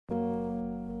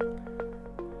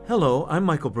Hello, I'm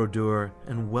Michael Brodeur,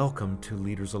 and welcome to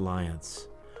Leaders Alliance.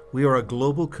 We are a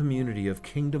global community of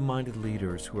kingdom-minded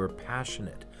leaders who are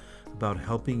passionate about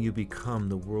helping you become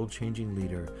the world-changing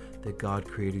leader that God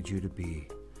created you to be.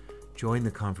 Join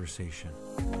the conversation.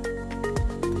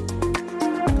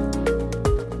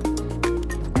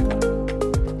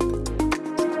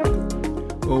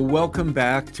 Well, welcome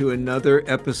back to another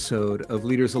episode of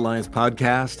Leaders Alliance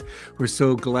podcast. We're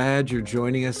so glad you're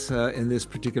joining us in this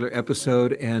particular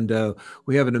episode, and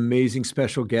we have an amazing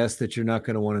special guest that you're not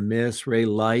going to want to miss, Ray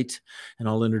Leight, and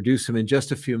I'll introduce him in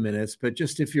just a few minutes. But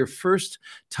just if you're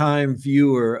first-time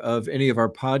viewer of any of our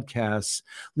podcasts,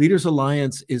 Leaders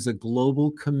Alliance is a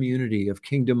global community of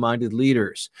kingdom-minded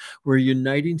leaders. We're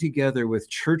uniting together with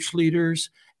church leaders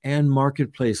and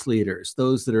marketplace leaders,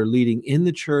 those that are leading in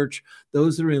the church,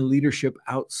 those that are in leadership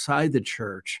outside the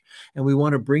church. And we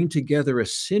want to bring together a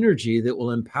synergy that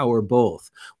will empower both.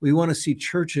 We want to see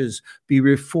churches be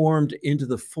reformed into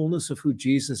the fullness of who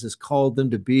Jesus has called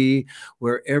them to be,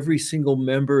 where every single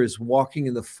member is walking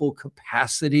in the full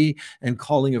capacity and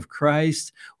calling of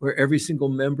Christ, where every single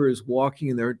member is walking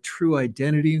in their true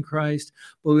identity in Christ.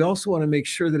 But we also want to make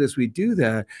sure that as we do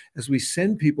that, as we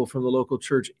send people from the local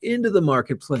church into the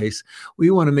marketplace,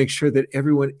 we want to make sure that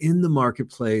everyone in the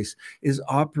marketplace is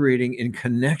operating in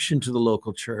connection to the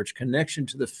local church, connection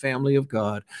to the family of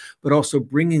God, but also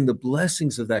bringing the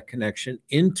blessings of that connection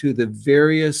into the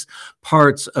various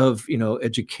parts of,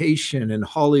 education and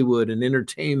Hollywood and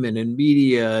entertainment and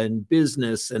media and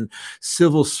business and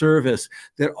civil service,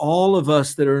 that all of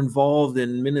us that are involved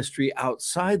in ministry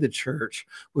outside the church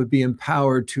would be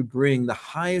empowered to bring the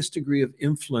highest degree of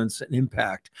influence and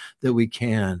impact that we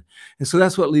can. And so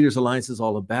that's what Leaders Alliance is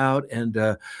all about. And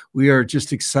we are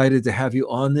just excited to have you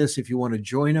on this. If you want to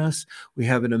join us, we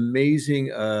have an amazing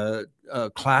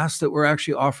class that we're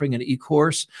actually offering, an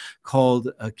e-course called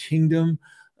Kingdom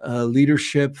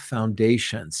Leadership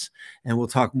Foundations, and we'll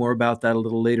talk more about that a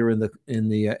little later in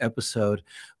the episode.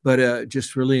 But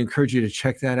just really encourage you to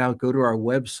check that out. Go to our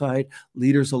website,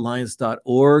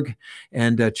 leadersalliance.org,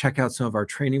 and check out some of our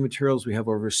training materials. We have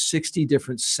over 60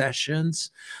 different sessions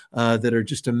that are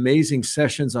just amazing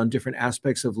sessions on different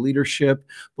aspects of leadership,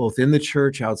 both in the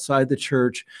church, outside the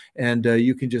church. And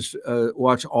you can just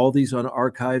watch all these on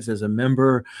archives as a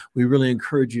member. We really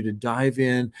encourage you to dive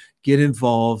in, get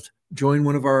involved, join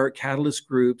one of our Catalyst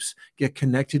groups, get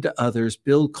connected to others,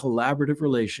 build collaborative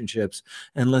relationships,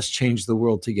 and let's change the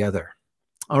world together.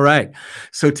 All right.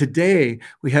 So today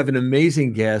we have an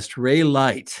amazing guest, Ray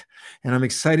Leight, and I'm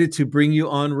excited to bring you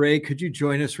on. Ray, could you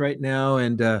join us right now?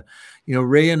 And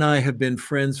Ray and I have been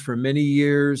friends for many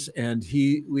years, and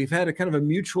we've had a kind of a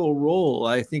mutual role.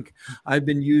 I think I've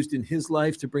been used in his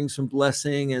life to bring some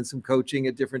blessing and some coaching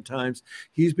at different times.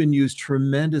 He's been used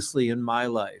tremendously in my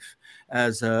life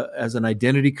as an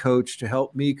identity coach to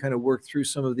help me kind of work through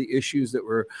some of the issues that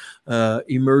were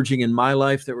emerging in my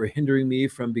life that were hindering me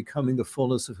from becoming the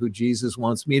fullness of who Jesus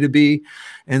wants me to be.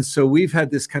 And so we've had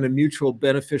this kind of mutual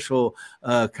beneficial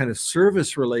kind of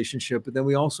service relationship, but then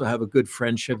we also have a good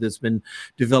friendship that's been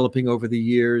developing over the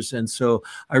years. And so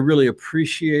I really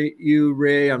appreciate you,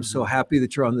 Ray. I'm so happy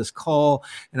that you're on this call,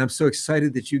 and I'm so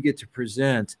excited that you get to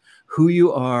present who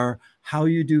you are, how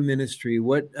you do ministry,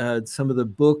 what some of the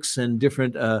books and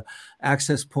different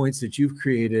access points that you've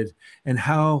created, and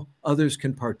how others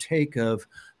can partake of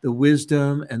the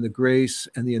wisdom and the grace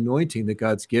and the anointing that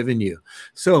God's given you.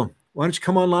 So why don't you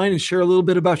come online and share a little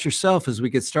bit about yourself as we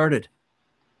get started?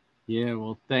 Yeah,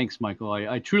 well, thanks, Michael.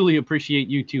 I truly appreciate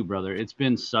you too, brother. It's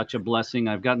been such a blessing.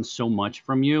 I've gotten so much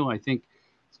from you. I think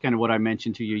it's kind of what I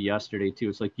mentioned to you yesterday too.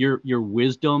 It's like your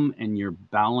wisdom and your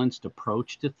balanced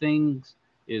approach to things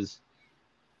is,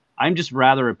 I'm just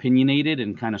rather opinionated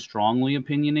and kind of strongly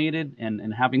opinionated,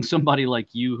 and having somebody like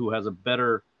you who has a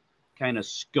better kind of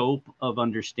scope of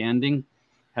understanding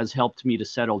has helped me to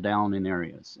settle down in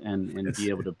areas and be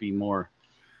able to be more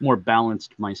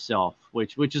balanced myself,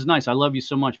 which is nice. I love you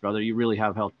so much, brother. You really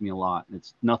have helped me a lot.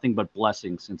 It's nothing but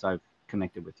blessings since I've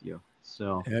connected with you.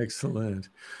 So excellent.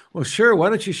 Well, sure. Why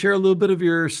don't you share a little bit of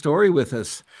your story with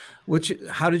us?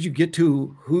 How did you get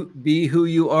to be who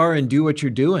you are and do what you're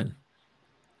doing?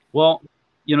 Well,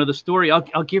 the story,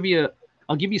 I'll give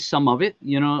you some of it.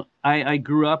 I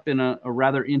grew up in a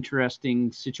rather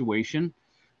interesting situation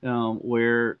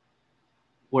where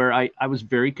I was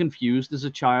very confused as a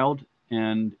child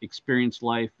and experienced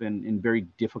life in very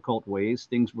difficult ways.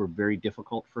 Things were very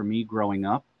difficult for me growing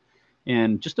up,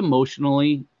 and just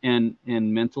emotionally and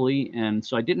mentally. And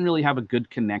so I didn't really have a good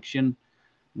connection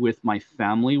with my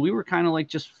family. We were kind of like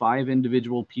just 5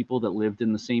 individual people that lived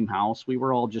in the same house. We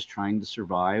were all just trying to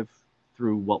survive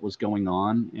through what was going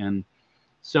on. And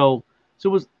so so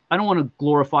it was, I don't want to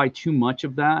glorify too much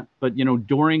of that, but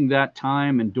during that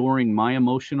time and during my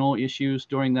emotional issues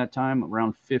during that time,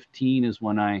 around 15 is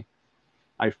when I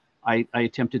I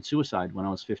attempted suicide when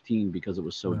I was 15 because it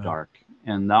was so Wow. dark,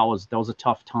 and that was a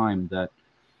tough time that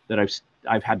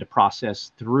I've had to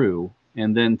process through.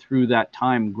 And then through that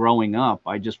time growing up,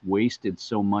 I just wasted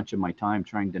so much of my time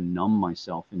trying to numb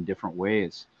myself in different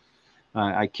ways.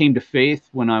 I came to faith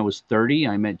when I was 30.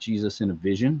 I met Jesus in a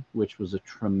vision, which was a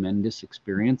tremendous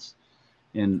experience,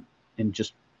 and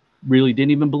just really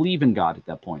didn't even believe in God at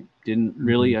that point. Didn't Mhm.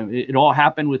 really. It all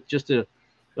happened with just a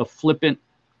flippant,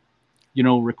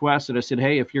 request that I said,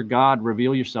 "Hey, if you're God,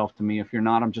 reveal yourself to me. If you're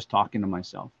not, I'm just talking to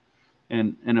myself."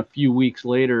 And a few weeks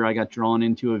later, I got drawn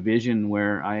into a vision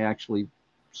where I actually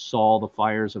saw the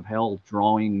fires of hell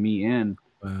drawing me in,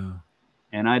 Wow.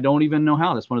 and I don't even know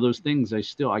how. That's one of those things.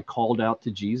 I called out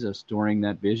to Jesus during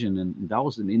that vision, and that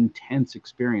was an intense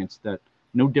experience. That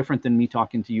no different than me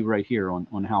talking to you right here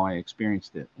on how I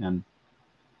experienced it. And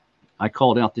I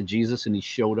called out to Jesus, and he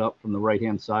showed up from the right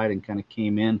hand side and kind of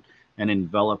came in and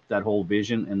enveloped that whole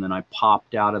vision. And then I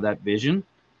popped out of that vision,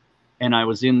 and I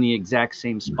was in the exact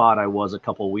same spot I was a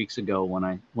couple of weeks ago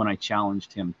when I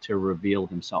challenged him to reveal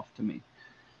himself to me.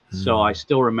 So I Mm.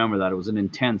 still remember that. It was an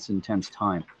intense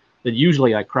time. That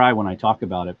usually I cry when I talk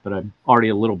about it, but I'm already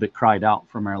a little bit cried out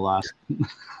from our last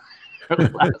our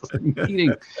last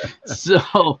meeting.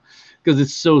 So because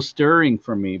it's so stirring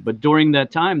for me. But during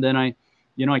that time, then I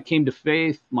came to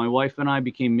faith. My wife and I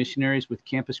became missionaries with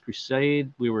Campus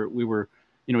Crusade. We were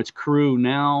it's Cru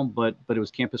now, but it was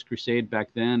Campus Crusade back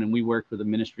then, and we worked with a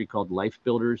ministry called Life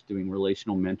Builders, doing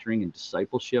relational mentoring and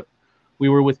discipleship. We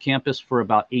were with Campus for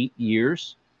about 8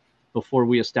 years before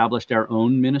we established our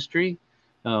own ministry,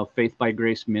 Faith by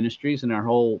Grace Ministries, and our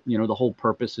whole, the whole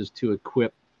purpose is to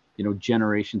equip,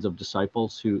 generations of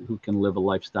disciples who can live a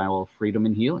lifestyle of freedom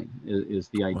and healing. Is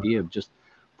the Wow. idea of just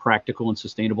practical and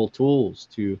sustainable tools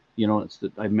to, it's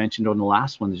that I mentioned on the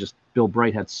last one. Just Bill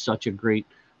Bright had such a great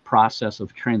process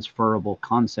of transferable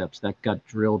concepts that got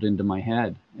drilled into my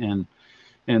head, and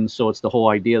so it's the whole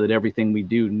idea that everything we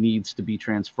do needs to be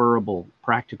transferable,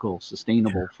 practical,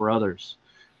 sustainable for others.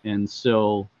 And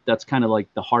so that's kind of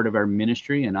like the heart of our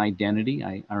ministry and identity.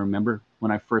 I remember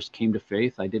when I first came to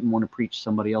faith, I didn't want to preach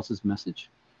somebody else's message.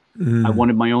 I Mm.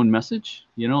 wanted my own message,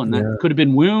 and that Yeah. could have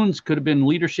been wounds, could have been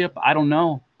leadership. I don't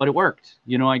know, but it worked.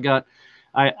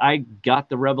 I got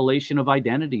the revelation of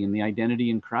identity and the identity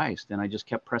in Christ, and I just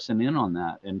kept pressing in on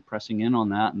that and pressing in on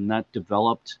that, and that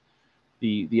developed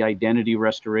the identity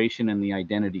restoration and the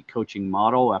identity coaching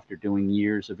model after doing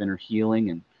years of inner healing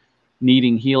and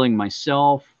needing healing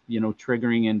myself,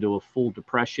 triggering into a full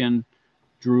depression,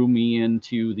 drew me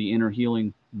into the inner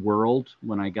healing world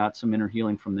when I got some inner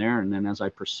healing from there. And then as I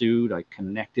pursued, I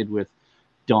connected with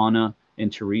Donna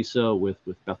and Teresa with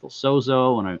Bethel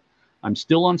Sozo, and I'm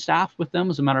still on staff with them.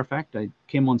 As a matter of fact, I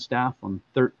came on staff on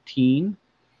 13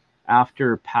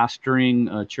 after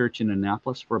pastoring a church in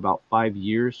Annapolis for about 5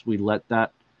 years. We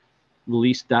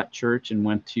released that church and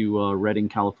went to Redding,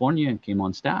 California, and came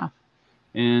on staff.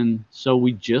 And so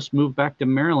we just moved back to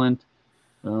Maryland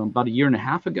about a year and a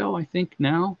half ago, I think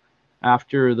now,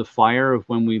 after the fire of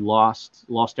when we lost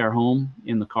our home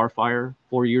in the car fire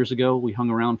 4 years ago. We hung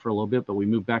around for a little bit, but we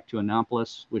moved back to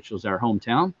Annapolis, which was our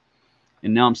hometown.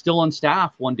 And now I'm still on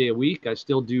staff 1 day a week. I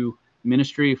still do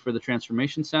ministry for the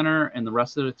Transformation Center, and the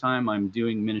rest of the time I'm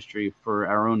doing ministry for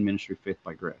our own ministry, Faith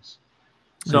by Grace.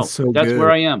 That's So so that's where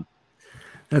good. I am.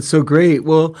 That's so great.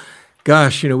 Well,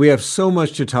 gosh, we have so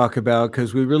much to talk about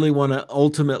because we really want to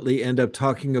ultimately end up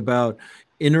talking about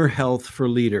inner health for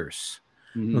leaders.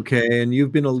 Mm-hmm. Okay. And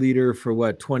you've been a leader for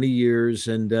what, 20 years?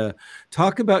 And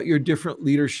talk about your different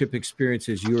leadership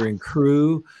experiences. You were in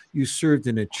crew, you served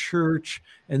in a church,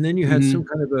 and then you had Mm-hmm. some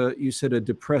kind of you said a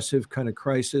depressive kind of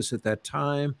crisis at that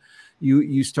time.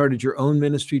 You started your own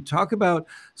ministry. Talk about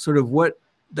sort of what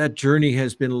that journey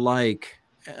has been like.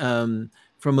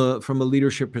 From a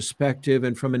leadership perspective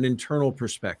and from an internal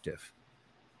perspective.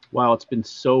 Wow, it's been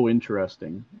so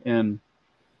interesting. And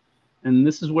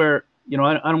this is where,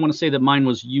 I don't want to say that mine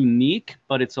was unique,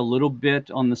 but it's a little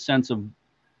bit on the sense of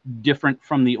different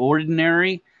from the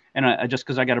ordinary. And I just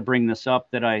because I got to bring this up,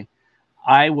 that I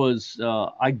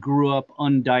grew up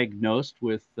undiagnosed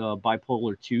with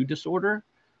bipolar 2 disorder.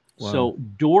 Wow. So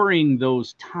during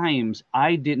those times,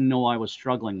 I didn't know I was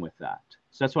struggling with that.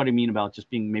 So that's what I mean about just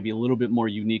being maybe a little bit more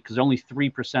unique, because only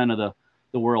 3% of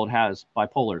the world has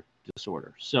bipolar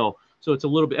disorder. So it's a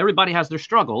little bit, everybody has their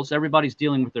struggles, everybody's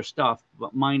dealing with their stuff,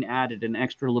 but mine added an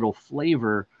extra little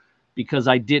flavor because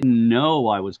I didn't know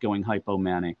I was going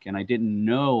hypomanic, and I didn't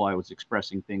know I was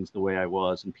expressing things the way I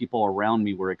was, and people around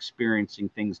me were experiencing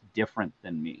things different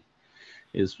than me.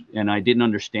 And I didn't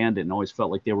understand it, and always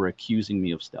felt like they were accusing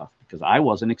me of stuff because I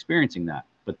wasn't experiencing that,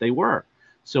 but they were.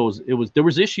 So there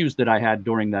was issues that I had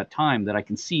during that time that I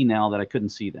can see now that I couldn't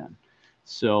see then.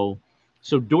 So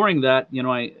during that,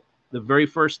 the very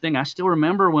first thing I still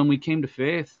remember when we came to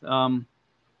faith,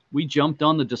 we jumped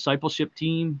on the discipleship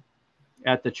team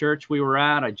at the church we were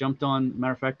at. I jumped on,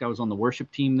 matter of fact, I was on the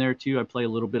worship team there too. I play a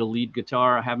little bit of lead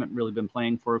guitar. I haven't really been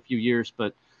playing for a few years,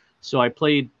 but so I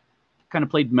kind of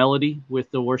played melody with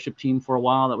the worship team for a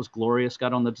while. That was glorious.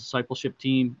 Got on the discipleship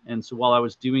team. And so while I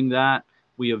was doing that,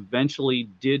 we eventually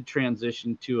did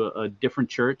transition to a different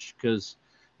church because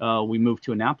we moved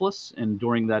to Annapolis. And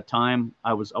during that time,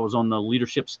 I was on the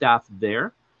leadership staff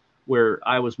there, where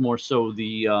I was more so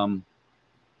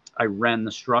I ran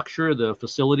the structure, the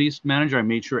facilities manager. I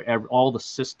made sure all the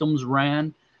systems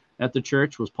ran at the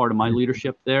church, was part of my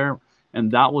leadership there.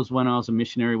 And that was when I was a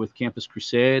missionary with Campus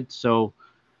Crusade. So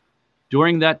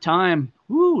during that time,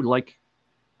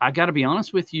 I got to be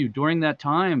honest with you, during that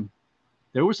time,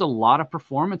 there was a lot of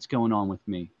performance going on with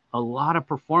me, a lot of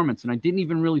performance. And I didn't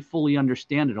even really fully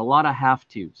understand it. A lot of have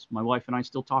tos. My wife and I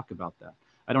still talk about that.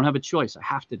 I don't have a choice. I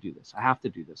have to do this. I have to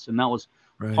do this. And that was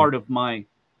part of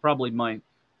probably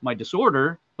my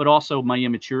disorder, but also my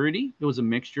immaturity. It was a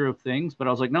mixture of things, but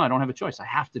I was like, no, I don't have a choice. I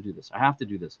have to do this. I have to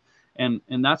do this. And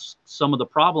that's some of the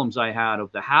problems I had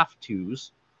of the have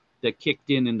tos that kicked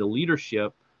into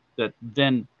leadership that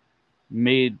then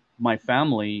made my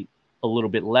family a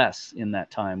little bit less in that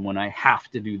time when I have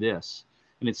to do this.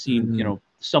 And it seemed,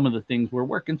 some of the things we're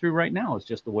working through right now is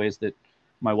just the ways that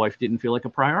my wife didn't feel like a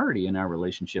priority in our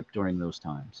relationship during those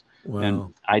times. Wow.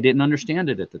 And I didn't understand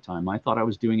it at the time. I thought I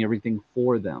was doing everything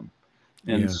for them.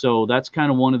 And so that's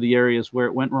kind of one of the areas where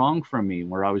it went wrong for me,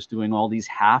 where I was doing all these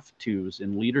have tos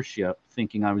in leadership,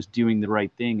 thinking I was doing the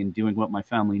right thing and doing what my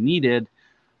family needed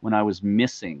when I was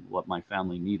missing what my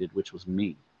family needed, which was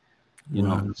me.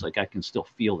 It's like I can still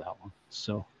feel that one.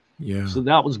 So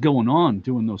that was going on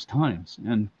during those times.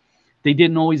 And they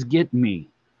didn't always get me.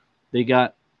 They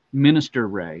got Minister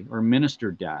Ray or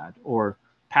Minister Dad or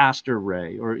Pastor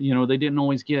Ray, or they didn't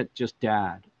always get just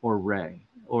Dad or Ray,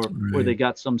 or they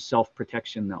got some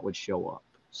self-protection that would show up.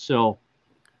 So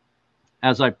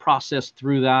as I processed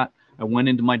through that, I went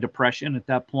into my depression at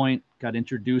that point, got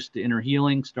introduced to inner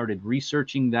healing, started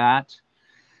researching that.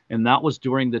 And that was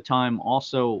during the time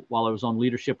also while I was on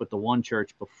leadership with the one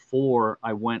church before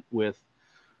I went with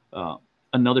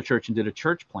another church and did a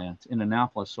church plant in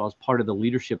Annapolis. So I was part of the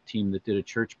leadership team that did a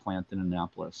church plant in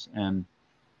Annapolis. And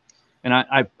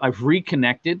I've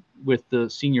reconnected with the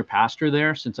senior pastor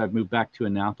there since I've moved back to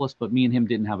Annapolis, but me and him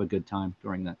didn't have a good time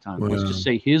during that time. Wow. Let's just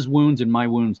say his wounds and my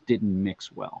wounds didn't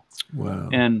mix well. Wow.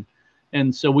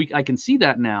 And so I can see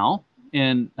that now,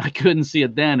 and I couldn't see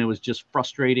it then. It was just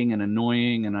frustrating and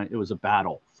annoying, and it was a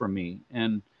battle for me.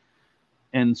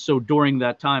 And so during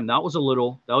that time, that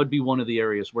would be one of the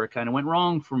areas where it kind of went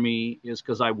wrong for me, is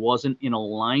because I wasn't in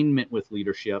alignment with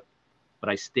leadership, but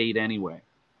I stayed anyway.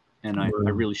 And I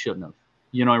really shouldn't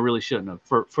have. I really shouldn't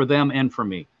have, for them and for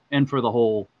me and for the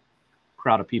whole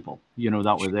crowd of people,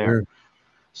 that were there.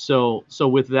 So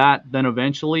with that, then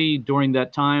eventually during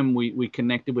that time, we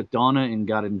connected with Donna and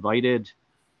got invited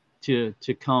to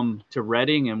come to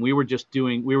Reading. And we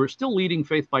were still leading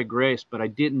Faith by Grace, but I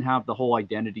didn't have the whole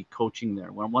identity coaching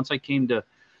there. Once I came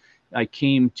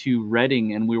to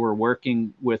Reading, and we were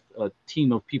working with a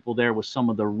team of people there with some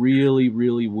of the really,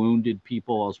 really wounded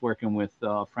people. I was working with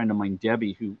a friend of mine,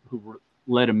 Debbie, who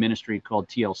led a ministry called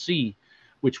TLC,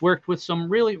 which worked with some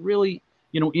really, really,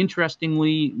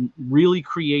 interestingly, really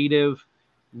creative,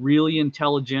 really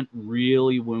intelligent,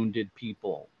 really wounded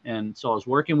people. And so I was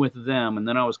working with them, and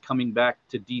then I was coming back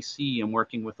to DC and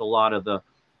working with a lot of the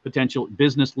potential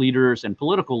business leaders and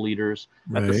political leaders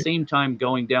at the same time,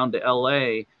 going down to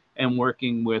LA and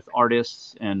working with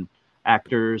artists and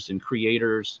actors and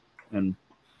creators and,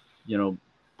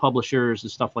 publishers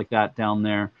and stuff like that down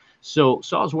there. So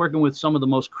I was working with some of the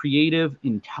most creative,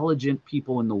 intelligent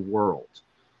people in the world.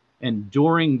 And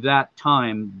during that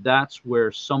time, that's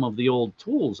where some of the old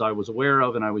tools I was aware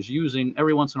of and I was using,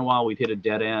 every once in a while we'd hit a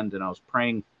dead end, and I was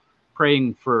praying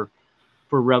for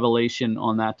revelation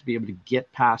on that, to be able to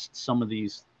get past some of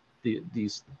these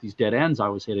dead ends I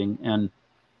was hitting.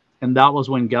 And that was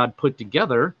when God put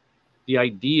together the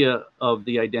idea of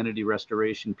the identity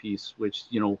restoration piece, which,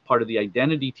 part of the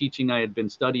identity teaching I had been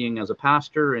studying as a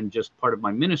pastor and just part of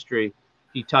my ministry.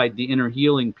 He tied the inner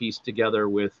healing piece together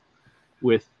with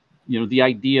the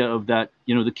idea of that,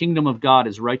 the kingdom of God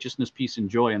is righteousness, peace, and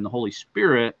joy, and the Holy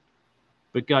Spirit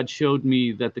but God showed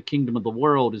me that the kingdom of the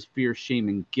world is fear, shame,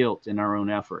 and guilt in our own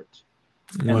efforts.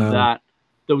 And Wow. that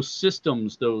those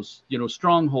systems, those,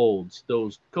 strongholds,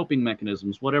 those coping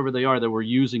mechanisms, whatever they are that we're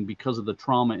using because of the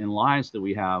trauma and lies that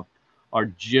we have, are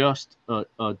just a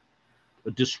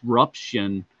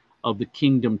disruption of the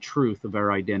kingdom truth of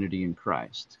our identity in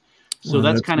Christ. So Wow,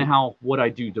 that's that's kind of how what I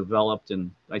do developed,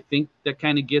 and I think that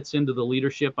kind of gets into the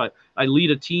leadership. I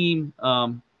lead a team.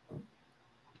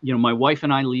 My wife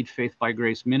and I lead Faith by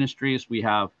Grace Ministries.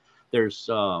 There's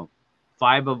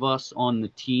 5 of us on the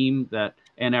team that,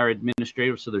 and our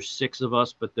administrator. So there's 6 of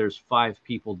us, but there's 5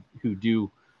 people who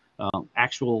do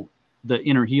the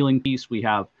inner healing piece. We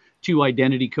have 2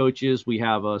 identity coaches. We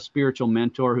have a spiritual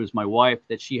mentor who's my wife,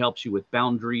 that she helps you with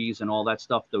boundaries and all that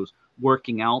stuff. Those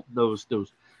working out those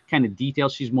kind of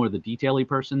details. She's more the detaily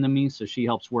person than me, so she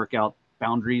helps work out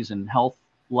boundaries and health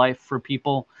life for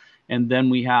people. And then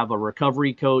we have a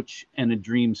recovery coach and a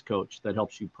dreams coach that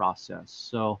helps you process.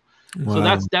 So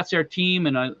wow. that's our team,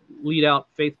 and I lead out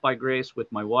Faith by Grace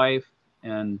with my wife.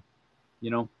 And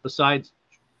besides,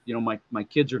 my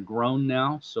kids are grown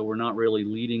now, so we're not really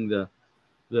leading the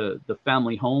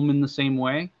family home in the same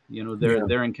way. Yeah,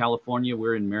 They're in California,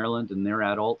 we're in Maryland, and they're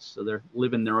adults, so they're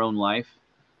living their own life,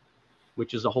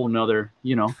 which is a whole nother.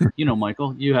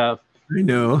 Michael, I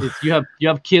know. you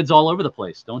have kids all over the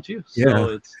place, don't you? Yeah. So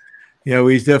it's Yeah,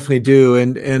 we definitely do.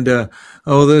 And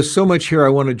oh, there's so much here I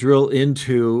want to drill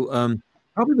into.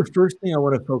 Probably the first thing I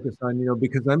want to focus on,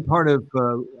 because I'm part of,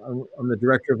 I'm the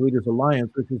director of Leaders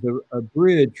Alliance, which is a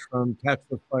bridge from Catch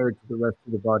the Fire to the rest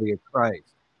of the body of Christ.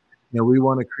 We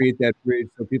want to create that bridge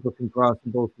so people can cross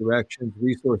in both directions,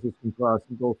 resources can cross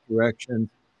in both directions.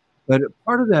 But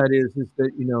part of that is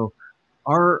that,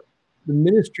 our the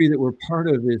ministry that we're part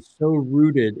of is so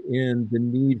rooted in the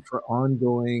need for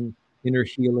ongoing inner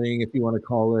healing, if you want to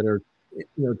call it, or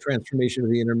transformation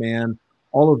of the inner man,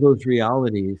 all of those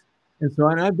realities. And so,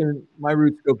 and my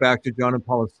roots go back to John and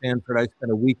Paula Sanford. I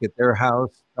spent a week at their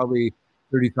house probably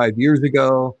 35 years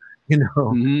ago,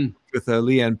 mhm. with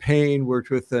Leanne Payne,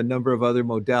 worked with a number of other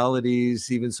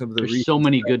modalities, even some of the There's so recent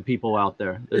many stuff. good people out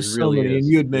there. There There's so really many, and is.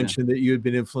 you had Yeah. mentioned that you had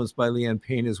been influenced by Leanne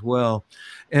Payne as well.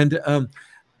 And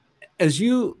as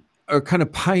you are kind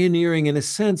of pioneering, in a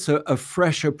sense, a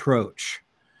fresh approach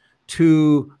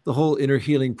to the whole inner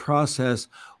healing process,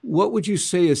 what would you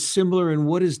say is similar and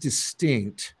what is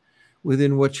distinct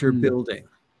within what you're Mm. building?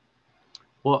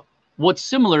 Well, what's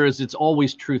similar is it's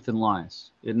always truth and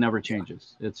lies. It never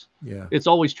changes. Yeah. It's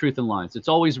always truth and lies. It's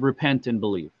always repent and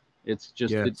believe. It's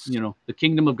just that, Yes. the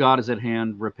kingdom of God is at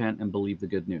hand. Repent and believe the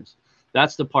good news.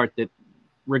 That's the part that,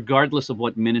 regardless of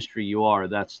what ministry you are,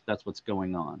 that's what's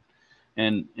going on.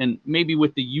 And maybe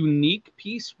with the unique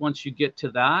piece, once you get to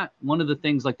that, one of the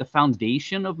things, like the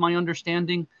foundation of my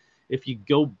understanding, if you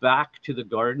go back to the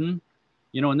garden,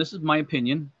 and this is my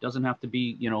opinion, doesn't have to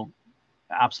be,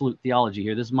 absolute theology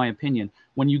here. This is my opinion.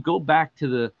 When you go back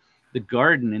to the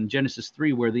garden in Genesis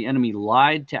 3, where the enemy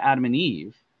lied to Adam and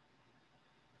Eve,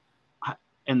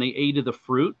 and they ate of the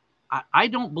fruit, I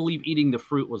don't believe eating the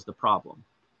fruit was the problem.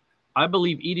 I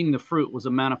believe eating the fruit was a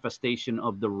manifestation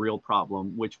of the real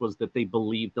problem, which was that they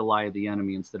believed the lie of the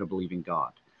enemy instead of believing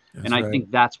God. And That's I right. think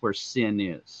that's where sin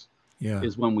Yeah.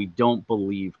 is when we don't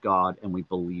believe God and we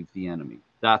believe the enemy.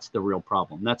 That's the real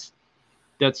problem. That's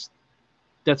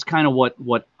that's kind of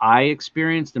what I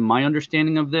experienced in my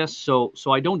understanding of this. So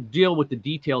I don't deal with the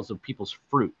details of people's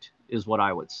fruit, is what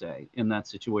I would say in that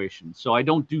situation. So I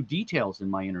don't do details in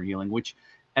my inner healing, which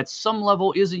at some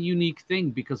level is a unique thing,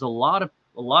 because a lot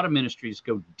of ministries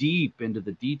go deep into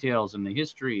the details and the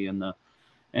history and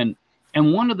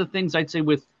and one of the things I'd say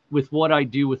with what I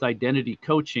do with identity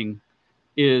coaching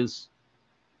is,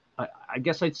 I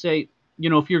guess I'd say,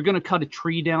 if you're going to cut a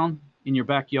tree down in your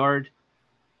backyard,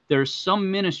 there's some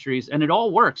ministries, and it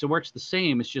all works. It works the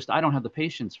same. It's just I don't have the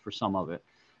patience for some of it.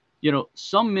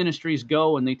 Some ministries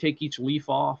go and they take each leaf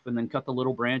off and then cut the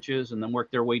little branches and then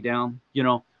work their way down.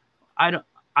 I don't.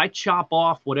 I chop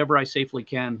off whatever I safely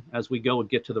can as we go and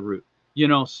get to the root.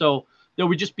 So there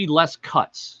would just be less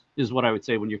cuts, is what I would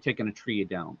say, when you're taking a tree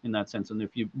down in that sense. And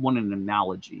if you want an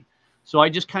analogy, so I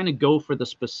just kind of go for the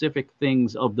specific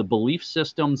things of the belief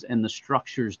systems and the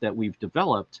structures that we've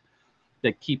developed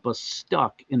that keep us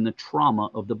stuck in the trauma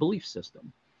of the belief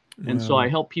system. And so I Wow.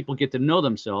 help people get to know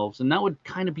themselves. And that would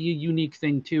kind of be a unique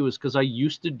thing too, is because I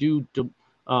used to do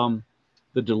um,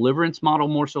 the deliverance model,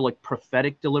 more so like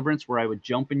prophetic deliverance, where I would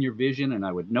jump in your vision and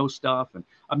I would know stuff. And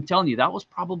I'm telling you, that was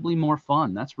probably more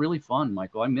fun. That's really fun,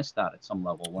 Michael. I miss that at some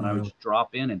level, when I would Wow. just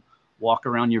drop in and walk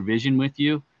around your vision with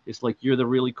you. It's like you're the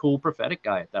really cool prophetic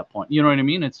guy at that point. You know what I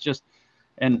mean? It's just,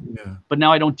 And Yeah. but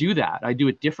now I don't do that. I do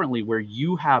it differently, where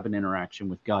you have an interaction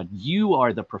with God. You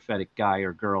are the prophetic guy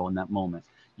or girl in that moment.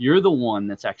 You're the one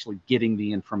that's actually getting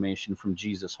the information from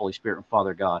Jesus, Holy Spirit, and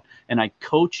Father God. And I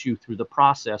coach you through the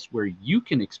process where you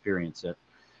can experience it,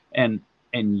 and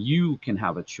you can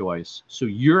have a choice. So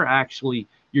you're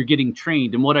getting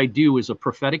trained. And what I do is a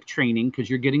prophetic training, because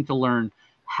you're getting to learn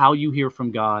how you hear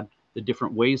from God, the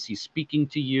different ways he's speaking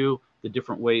to you, the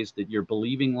different ways that you're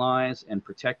believing lies and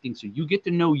protecting. So you get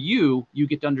to know you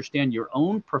get to understand your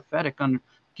own prophetic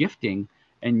gifting,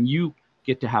 and you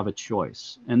get to have a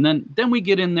choice. And then we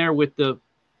get in there with the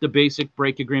basic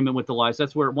break agreement with the lies.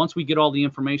 That's where, once we get all the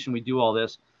information, we do all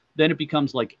this, then it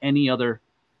becomes like any other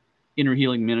inner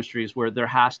healing ministries, where there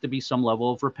has to be some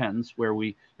level of repentance,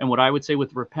 and what I would say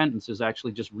with repentance is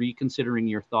actually just reconsidering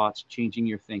your thoughts, changing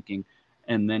your thinking,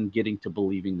 and then getting to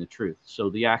believing the truth. So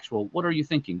the actual, what are you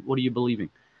thinking? What are you believing?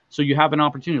 So you have an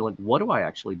opportunity, like, what do I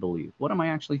actually believe? What am I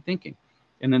actually thinking?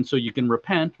 And then so you can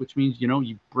repent, which means,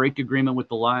 you break agreement with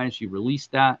the lies, you release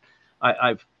that.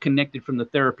 I've connected from the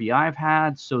therapy I've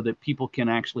had so that people can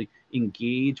actually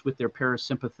engage with their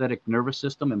parasympathetic nervous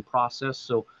system and process,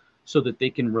 so that they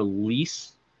can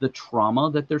release the trauma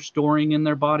that they're storing in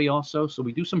their body also. So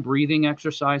we do some breathing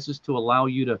exercises to allow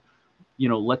you to,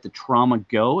 let the trauma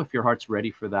go if your heart's ready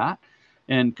for that.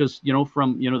 And because,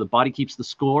 The Body Keeps the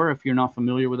Score, if you're not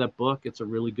familiar with that book, it's a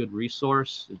really good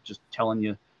resource. It's just telling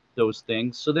you those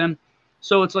things.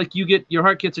 So it's like your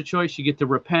heart gets a choice. You get to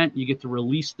repent, you get to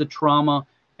release the trauma,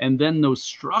 and then those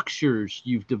structures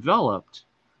you've developed,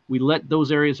 we let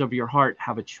those areas of your heart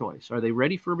have a choice. Are they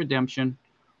ready for redemption?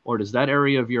 Or does that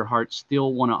area of your heart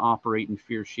still want to operate in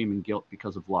fear, shame, and guilt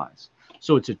because of lies?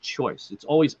 So it's a choice. It's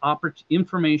always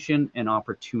information and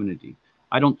opportunity.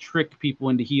 I don't trick people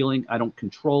into healing. I don't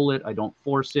control it. I don't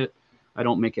force it. I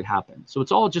don't make it happen. So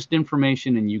it's all just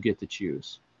information, and you get to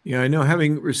choose. Yeah, I know,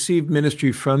 having received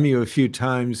ministry from you a few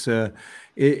times,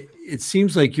 it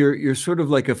seems like you're sort of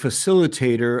like a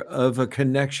facilitator of a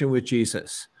connection with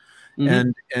Jesus.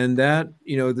 Mm-hmm. And that,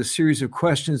 the series of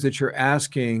questions that you're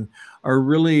asking are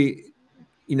really,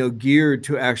 geared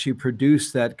to actually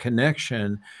produce that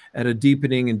connection at a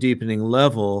deepening and deepening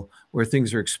level, where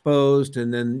things are exposed,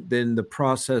 and then the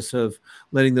process of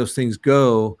letting those things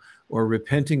go or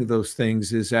repenting of those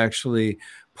things is actually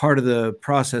part of the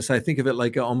process. I think of it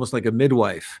like almost like a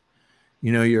midwife.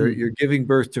 Mm-hmm. You're giving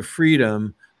birth to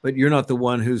freedom, but you're not the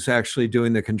one who's actually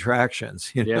doing the contractions,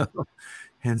 Yeah.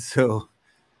 And so,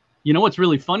 What's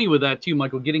really funny with that too,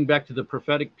 Michael, getting back to the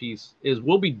prophetic piece, is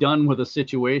we'll be done with a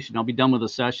situation. I'll be done with a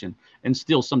session, and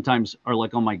still sometimes are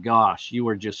like, oh my gosh, you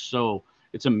are just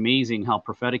it's amazing how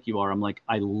prophetic you are. I'm like,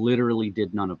 I literally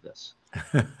did none of this.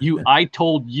 I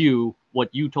told you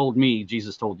what you told me,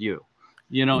 Jesus told you.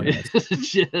 yes, It's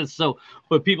just so,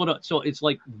 but people don't. So it's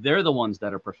like they're the ones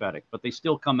that are prophetic, but they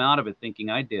still come out of it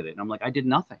thinking I did it. And I'm like, I did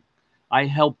nothing. I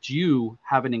helped you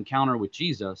have an encounter with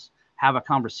Jesus, have a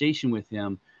conversation with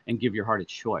him, and give your heart a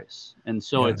choice. And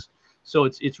so yeah,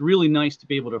 it's really nice to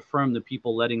be able to affirm the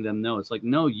people, letting them know it's like,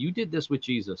 no, you did this with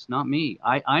Jesus, not me.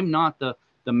 I'm not the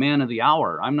man of the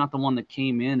hour. I'm not the one that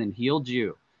came in and healed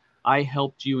you. I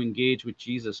helped you engage with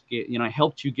Jesus. I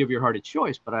helped you give your heart a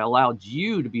choice, but I allowed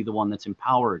you to be the one that's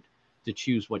empowered to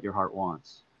choose what your heart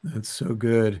wants. that's so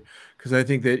good. Because I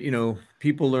think that,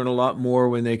 people learn a lot more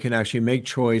when they can actually make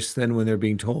choice than when they're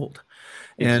being told.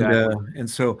 And Exactly. and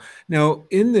so now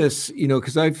in this,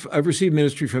 because I've received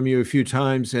ministry from you a few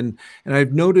times, and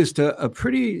I've noticed a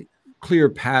pretty clear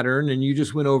pattern, and you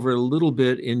just went over a little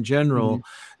bit in Mm-hmm. general.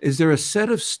 Is there a set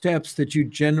of steps that you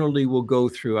generally will go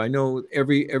through? I know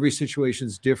every situation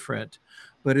is different,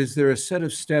 but is there a set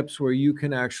of steps where you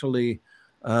can actually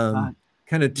Uh,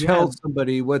 kind of yeah. tell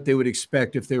somebody what they would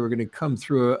expect if they were going to come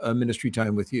through a ministry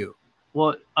time with you?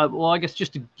 Well, I guess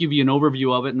just to give you an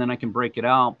overview of it, and then I can break it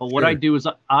out. But what I Sure. do is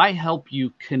I help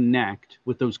you connect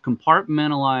with those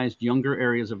compartmentalized younger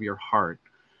areas of your heart,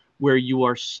 where you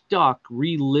are stuck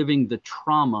reliving the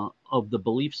trauma of the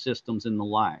belief systems and the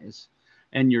lies,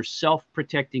 and you're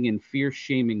self-protecting in fear,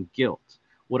 shame, and guilt.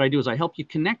 What I do is I help you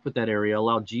connect with that area,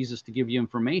 allow Jesus to give you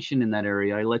information in that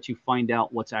area. I let you find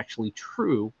out what's actually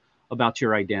true about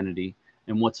your identity,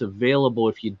 and what's available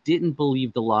if you didn't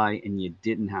believe the lie and you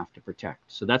didn't have to protect.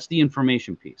 So that's the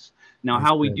information piece. Now, That's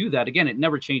how we good. do that, again, it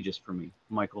never changes for me,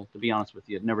 Michael, to be honest with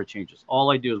you. It never changes. All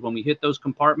I do is when we hit those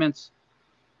compartments,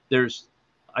 there's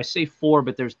I say four,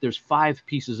 but there's five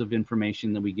pieces of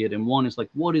information that we get, and one is like,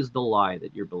 what is the lie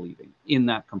that you're believing in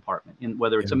that compartment? In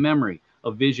whether it's a memory,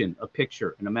 a vision, a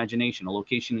picture, an imagination, a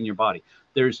location in your body.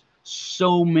 There's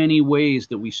so many ways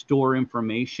that we store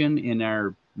information in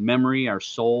our memory, our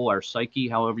soul, our psyche,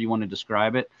 however you want to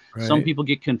describe it. Some Right. people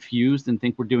get confused and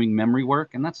think we're doing memory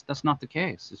work, and that's not the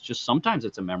case. It's just sometimes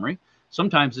it's a memory,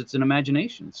 sometimes it's an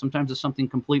imagination, sometimes it's something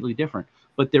completely different.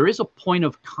 But there is a point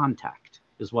of contact,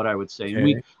 is what I would say. And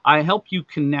Okay. I help you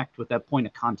connect with that point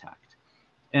of contact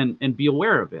and be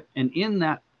aware of it. And in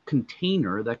that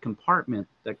container, that compartment,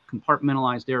 that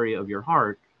compartmentalized area of your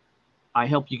heart, I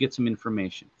help you get some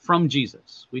information from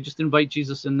Jesus. We just invite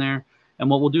Jesus in there. And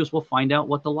what we'll do is we'll find out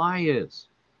what the lie is.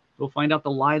 We'll find out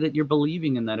the lie that you're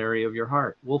believing in that area of your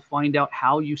heart. We'll find out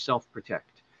how you self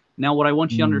protect. Now, what I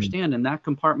want you to Mm. understand in that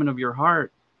compartment of your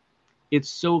heart, it's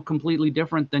so completely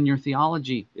different than your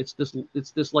theology. It's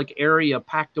this like area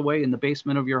packed away in the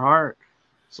basement of your heart.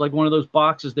 It's like one of those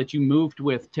boxes that you moved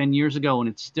with 10 years ago and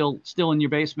it's still in your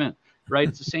basement, right?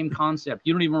 It's the same concept.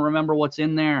 You don't even remember what's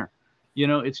in there.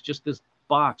 It's just this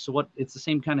box. So what it's the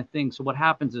same kind of thing. So what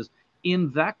happens is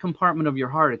in that compartment of your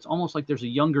heart, it's almost like there's a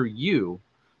younger you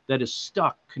that is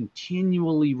stuck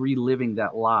continually reliving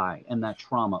that lie and that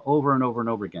trauma over and over and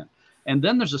over again. And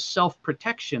then there's a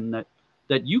self-protection that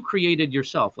you created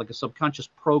yourself, like a subconscious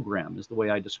program is the way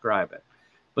I describe it.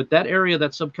 But that area,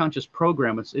 that subconscious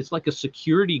program, it's like a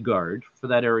security guard for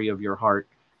that area of your heart,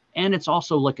 and it's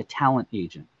also like a talent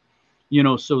agent.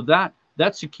 So that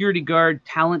security guard,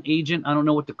 talent agent, I don't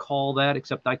know what to call that,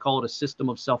 except I call it a system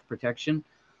of self-protection.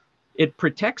 It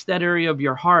protects that area of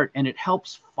your heart, and it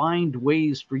helps find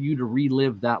ways for you to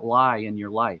relive that lie in your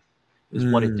life, is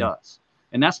what it Mm. does.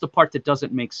 And that's the part that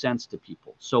doesn't make sense to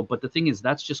people. So, but the thing is,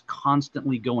 that's just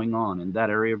constantly going on in that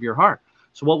area of your heart.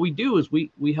 So what we do is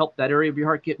we help that area of your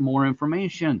heart get more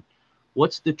information.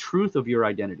 What's the truth of your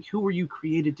identity? Who were you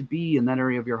created to be in that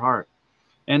area of your heart?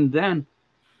 And then,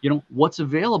 what's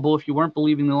available if you weren't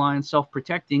believing the lie and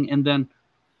self-protecting? And then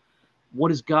what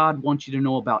does God want you to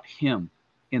know about him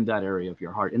in that area of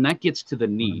your heart? And that gets to the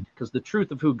need, because the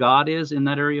truth of who God is in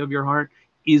that area of your heart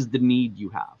is the need you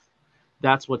have.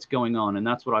 That's what's going on. And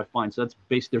that's what I find. So that's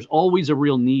based, there's always a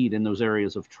real need in those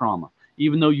areas of trauma,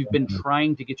 even though you've been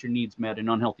trying to get your needs met in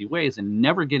unhealthy ways and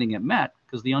never getting it met,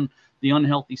 because the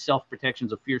unhealthy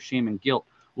self-protections of fear, shame, and guilt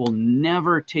will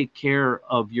never take care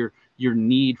of your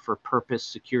need for purpose,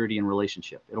 security, and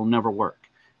relationship. It'll never work.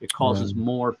 It causes Wow.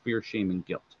 more fear, shame, and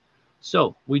guilt.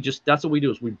 So that's what we do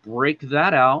is we break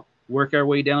that out, work our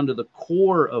way down to the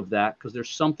core of that, because there's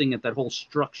something at that whole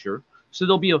structure. So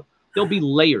there'll be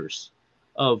layers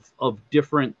of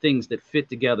different things that fit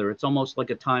together. It's almost like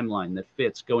a timeline that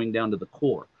fits going down to the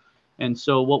core. And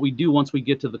so what we do once we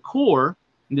get to the core,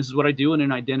 and this is what I do in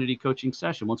an identity coaching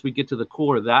session, once we get to the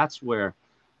core, that's where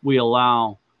we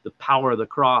allow the power of the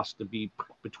cross to be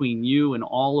between you and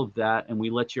all of that, and we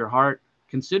let your heart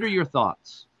consider your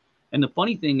thoughts. And the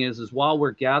funny thing is while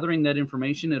we're gathering that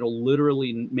information, it'll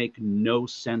literally make no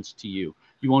sense to you.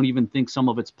 You won't even think some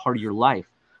of it's part of your life.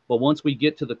 But once we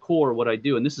get to the core, what I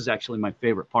do, and this is actually my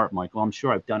favorite part, Michael, I'm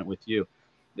sure I've done it with you,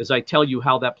 is I tell you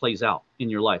how that plays out in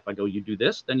your life. I go, you do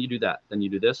this, then you do that, then you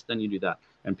do this, then you do that.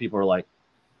 And people are like,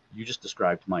 you just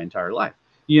described my entire life,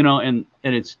 and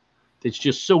it's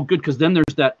just so good, because then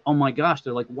there's that, oh my gosh,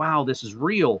 they're like, wow, this is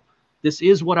real. This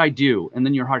is what I do. And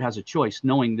then your heart has a choice,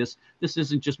 knowing this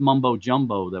isn't just mumbo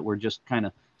jumbo that we're just kind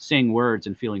of saying words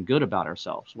and feeling good about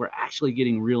ourselves. We're actually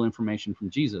getting real information from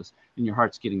Jesus, and your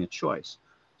heart's getting a choice.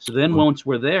 So then once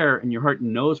we're there and your heart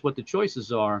knows what the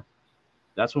choices are,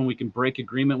 that's when we can break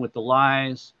agreement with the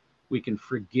lies. We can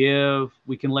forgive.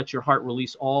 We can let your heart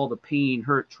release all the pain,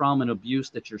 hurt, trauma, and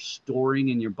abuse that you're storing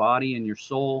in your body and your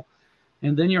soul.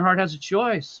 And then your heart has a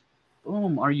choice.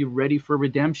 Boom. Are you ready for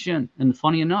redemption? And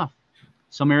funny enough,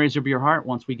 some areas of your heart,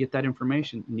 once we get that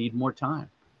information, need more time.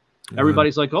 Wow.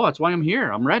 Everybody's like, oh, that's why I'm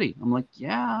here. I'm ready. I'm like,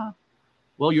 yeah.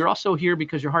 Well, you're also here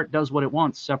because your heart does what it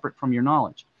wants, separate from your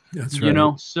knowledge. That's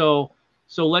right. So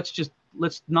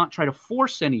let's not try to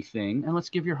force anything, and let's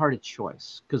give your heart a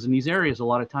choice, because in these areas a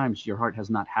lot of times your heart has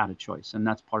not had a choice, and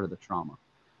that's part of the trauma.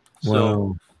 So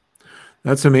Wow.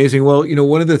 That's amazing. Well,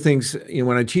 one of the things,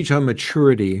 when I teach on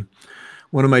maturity,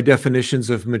 one of my definitions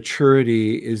of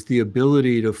maturity is the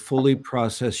ability to fully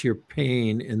process your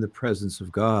pain in the presence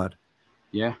of God.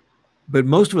 yeah, But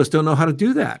most of us don't know how to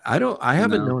do that. I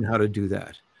haven't no, known how to do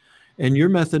that. And your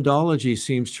methodology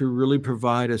seems to really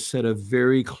provide a set of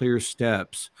very clear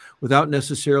steps without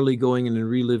necessarily going in and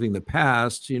reliving the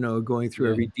past, going through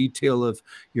yeah, every detail of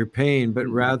your pain, but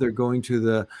rather going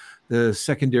to the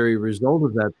secondary result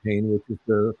of that pain, which is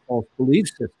the false belief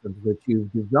systems that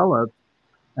you've developed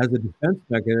as a defense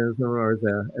mechanism or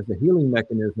as a healing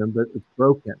mechanism, but it's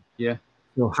broken. Yeah.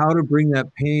 So how to bring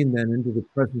that pain then into the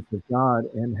presence of God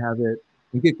and have it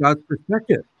and get God's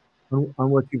perspective on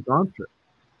what you've gone through.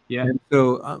 Yeah. And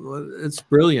so it's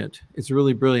brilliant. It's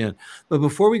really brilliant. But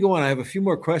before we go on, I have a few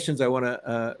more questions I want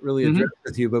to really address Hmm.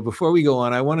 with you. But before we go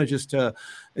on, I want to just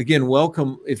again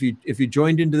welcome if you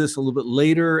joined into this a little bit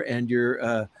later and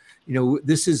you're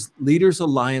this is Leaders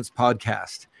Alliance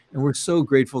podcast. And we're so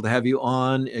grateful to have you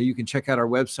on. You can check out our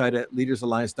website at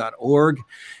leadersalliance.org.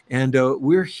 And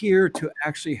we're here to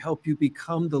actually help you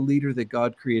become the leader that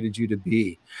God created you to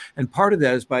be. And part of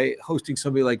that is by hosting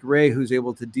somebody like Ray, who's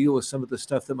able to deal with some of the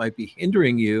stuff that might be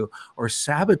hindering you or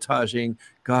sabotaging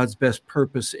God's best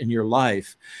purpose in your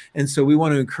life. And so we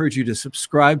want to encourage you to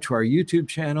subscribe to our YouTube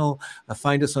channel,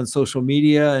 find us on social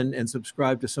media, and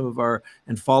subscribe to some of our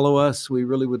and follow us. We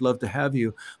really would love to have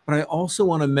you. But I also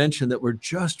want to mention that we're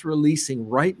just releasing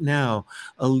right now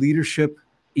a leadership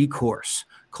e-course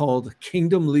called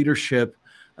Kingdom Leadership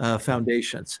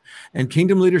Foundations. And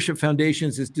Kingdom Leadership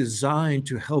Foundations is designed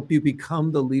to help you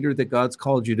become the leader that God's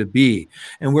called you to be.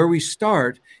 And where we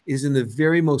start is in the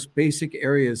very most basic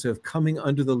areas of coming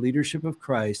under the leadership of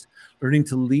Christ, learning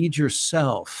to lead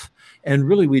yourself. And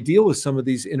really, we deal with some of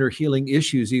these inner healing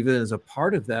issues, even as a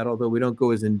part of that, although we don't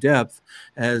go as in depth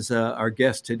as our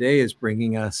guest today is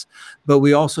bringing us. But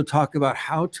we also talk about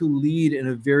how to lead in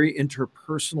a very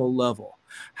interpersonal level,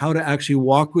 how to actually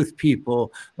walk with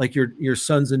people like your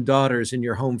sons and daughters in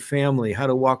your home family, how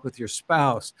to walk with your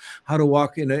spouse, how to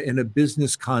walk in a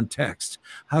business context,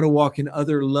 how to walk in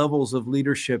other levels of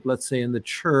leadership, let's say in the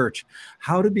church,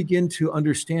 how to begin to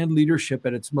understand leadership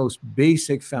at its most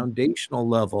basic foundational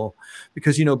level.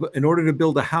 Because, in order to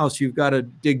build a house, you've got to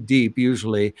dig deep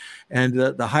usually. And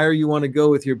the higher you want to go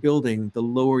with your building, the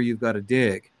lower you've got to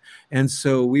dig. And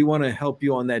so we want to help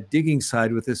you on that digging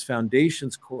side with this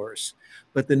foundations course.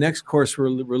 But the next course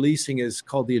we're releasing is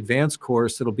called the advanced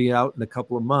course. It'll be out in a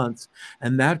couple of months.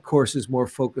 And that course is more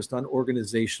focused on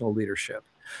organizational leadership.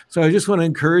 So I just want to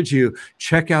encourage you,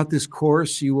 check out this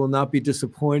course. You will not be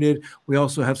disappointed. We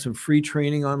also have some free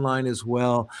training online as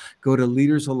well. Go to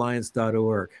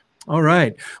leadersalliance.org. All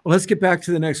right. Well, let's get back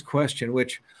to the next question,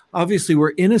 which obviously we're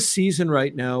in a season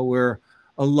right now where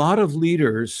a lot of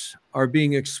leaders are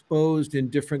being exposed in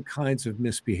different kinds of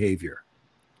misbehavior.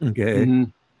 Okay. Hmm.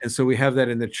 And so we have that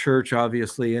in the church,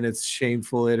 obviously, and it's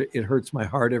shameful. It hurts my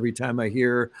heart every time I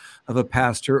hear of a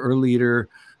pastor or leader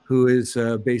who is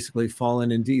basically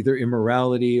fallen into either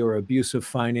immorality or abusive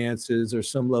finances or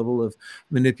some level of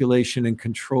manipulation and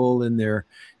control in their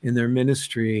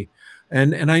ministry.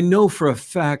 And I know for a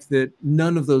fact that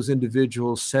none of those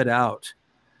individuals set out,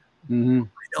 Hmm.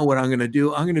 I know what I'm going to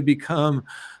do. I'm going to become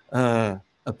a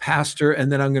pastor,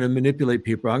 and then I'm going to manipulate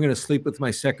people. I'm going to sleep with my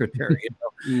secretary.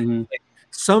 Hmm.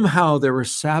 Somehow there were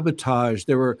sabotage,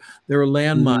 there were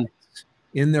landmines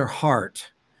Hmm. in their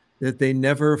heart that they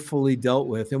never fully dealt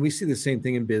with. And we see the same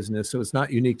thing in business. So it's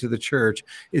not unique to the church.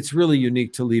 It's really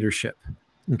unique to leadership.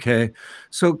 Okay.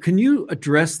 So can you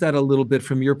address that a little bit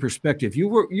from your perspective?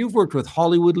 You've worked with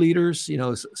Hollywood leaders,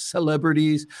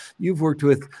 celebrities. You've worked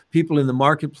with people in the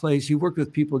marketplace. You've worked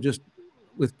with people just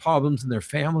with problems in their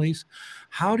families.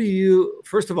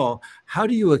 First of all, how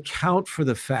do you account for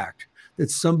the fact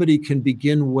that somebody can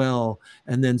begin well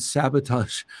and then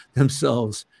sabotage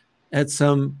themselves at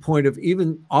some point of,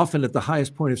 even often at the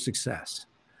highest point of success?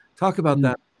 Talk about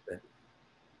that a bit.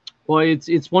 Well,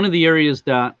 it's one of the areas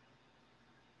that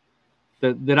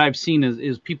I've seen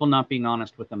is people not being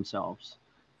honest with themselves.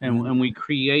 And we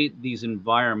create these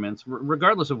environments,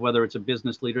 regardless of whether it's a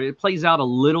business leader. It plays out a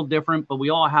little different, but we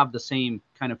all have the same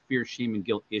kind of fear, shame, and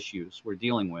guilt issues we're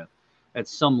dealing with at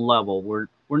some level. We're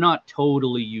not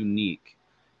totally unique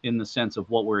in the sense of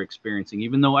what we're experiencing,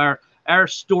 even though our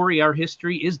story, our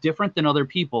history is different than other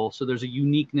people. So there's a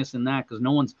uniqueness in that because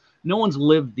no one's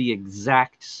lived the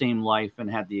exact same life and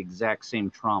had the exact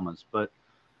same traumas, but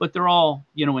they're all,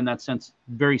 in that sense,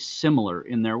 very similar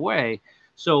in their way.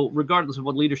 So regardless of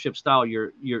what leadership style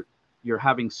you're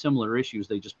having similar issues,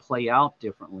 they just play out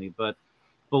differently. But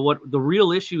what the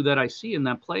real issue that I see in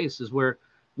that place is where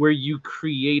you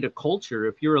create a culture.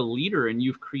 If you're a leader and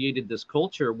you've created this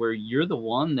culture where you're the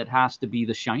one that has to be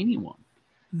the shiny one,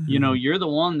 you're the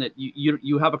one that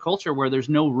you have a culture where there's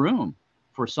no room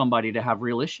for somebody to have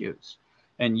real issues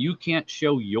and you can't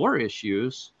show your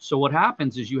issues. So what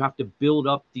happens is you have to build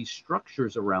up these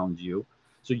structures around you.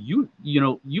 So you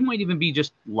might even be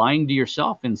just lying to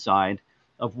yourself inside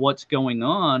of what's going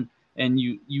on. And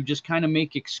you just kind of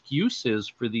make excuses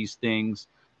for these things.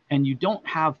 And you don't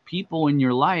have people in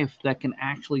your life that can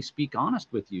actually speak honest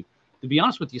with you. To be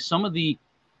honest with you, some of the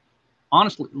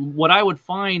honestly, what I would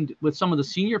find with some of the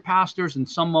senior pastors and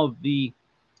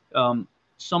um,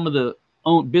 some of the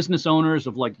business owners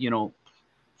of, like,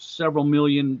 several $1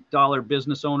 million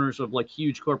business owners of like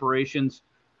huge corporations,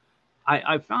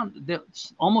 I found that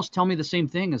almost tell me the same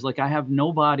thing as, like, I have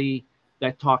nobody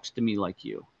that talks to me like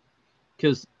you,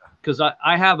 because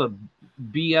I have a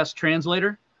BS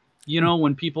translator.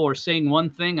 When people are saying one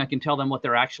thing, I can tell them what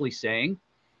they're actually saying.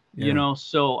 Yeah.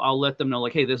 So I'll let them know,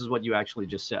 like, hey, this is what you actually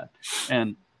just said,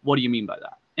 and what do you mean by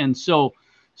that? And so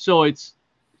it's,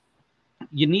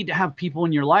 you need to have people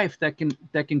in your life that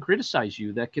can criticize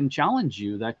you, that can challenge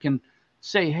you, that can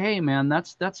say, hey man,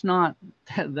 that's not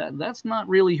that's not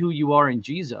really who you are in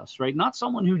Jesus, right? Not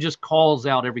someone who just calls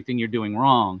out everything you're doing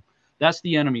wrong. That's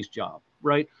the enemy's job,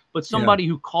 right? But Yeah. somebody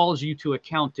who calls you to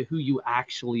account to who you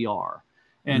actually are.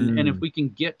 And if Mm. we can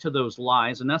get to those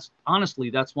lies, and that's honestly,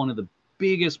 that's one of the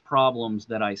biggest problems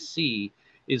that I see,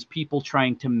 is people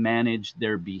trying to manage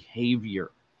their behavior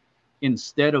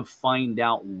instead of find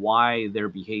out why they're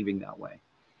behaving that way.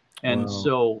 And Wow.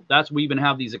 so that's, we even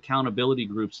have these accountability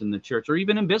groups in the church, or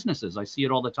even in businesses. I see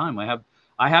it all the time.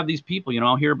 I have these people,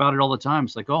 I'll hear about it all the time.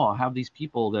 It's like, oh, I'll have these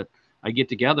people that I get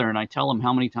together and I tell them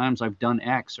how many times I've done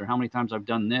X or how many times I've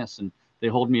done this, and they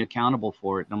hold me accountable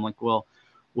for it. And I'm like, well,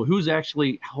 who's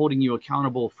actually holding you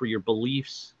accountable for your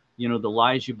beliefs? The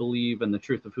lies you believe and the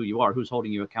truth of who you are. Who's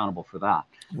holding you accountable for that?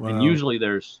 And Wow. usually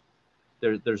there's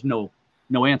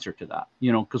no answer to that,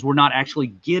 because we're not actually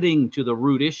getting to the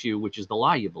root issue, which is the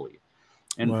lie you believe.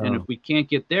 And if Wow. we can't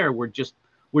get there,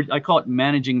 I call it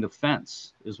managing the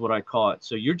fence, is what I call it.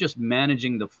 So you're just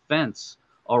managing the fence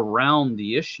around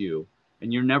the issue,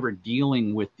 and you're never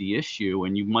dealing with the issue,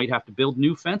 and you might have to build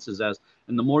new fences,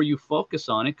 and the more you focus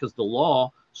on it, because the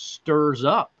law stirs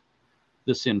up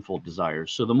the sinful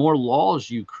desires. So the more laws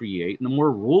you create and the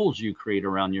more rules you create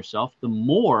around yourself, the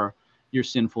more your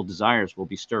sinful desires will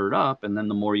be stirred up. And then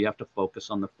the more you have to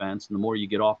focus on the fence, and the more you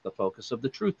get off the focus of the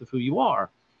truth of who you are.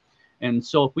 And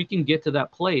so if we can get to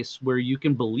that place where you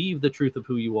can believe the truth of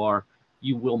who you are,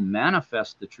 you will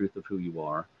manifest the truth of who you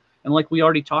are. And like we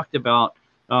already talked about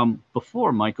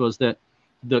before, Michael, is that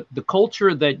the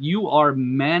culture that you are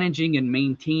managing and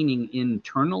maintaining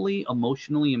internally,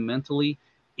 emotionally, and mentally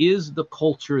is the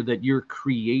culture that you're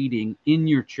creating in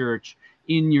your church,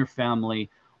 in your family,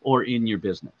 or in your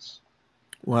business.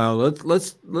 Wow.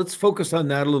 Let's focus on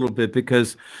that a little bit,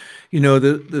 because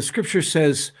the scripture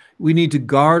says we need to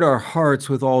guard our hearts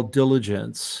with all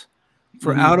diligence,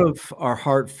 for Mm-hmm. out of our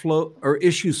heart flow or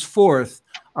issues forth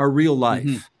our real Mm-hmm.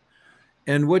 life.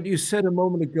 And what you said a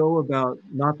moment ago about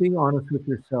not being honest with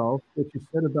yourself, what you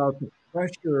said about the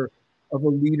pressure of a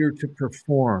leader to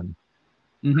perform,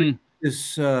 Mm-hmm.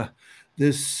 this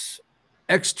this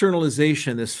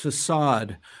externalization, this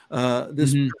facade,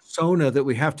 this Mm-hmm. persona that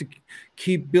we have to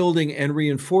keep building and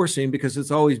reinforcing, because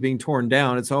it's always being torn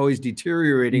down, it's always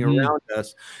deteriorating Mm-hmm. around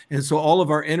us, and so all of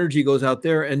our energy goes out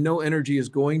there, and no energy is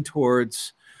going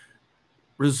towards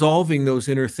resolving those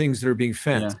inner things that are being Yeah.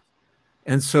 fenced.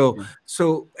 And so, Yeah.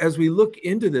 as we look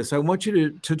into this, I want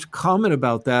you to comment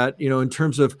about that, in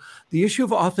terms of the issue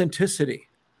of authenticity,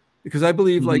 because I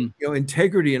believe, like, Mm-hmm.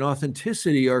 integrity and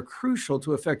authenticity are crucial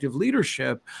to effective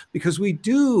leadership, because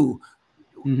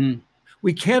Mm-hmm.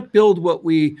 we can't build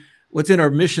what's in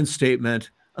our mission statement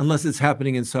unless it's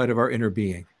happening inside of our inner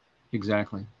being.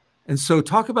 Exactly. And so,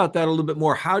 talk about that a little bit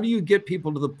more. How do you get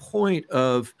people to the point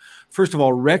of, first of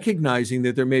all, recognizing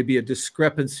that there may be a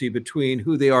discrepancy between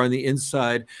who they are on the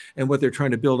inside and what they're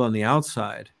trying to build on the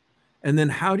outside? And then,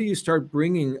 how do you start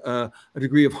bringing a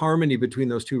degree of harmony between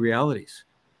those two realities?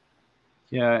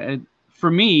 Yeah. And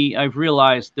for me, I've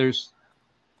realized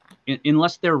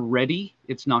unless they're ready,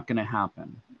 it's not going to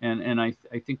happen. And I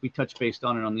think we touched based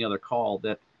on it on the other call,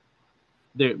 that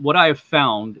what I have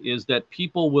found is that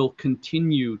people will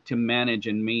continue to manage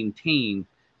and maintain.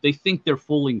 They think they're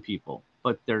fooling people,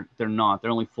 but they're not.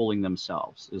 They're only fooling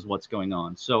themselves, is what's going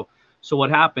on. So what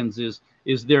happens is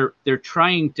they're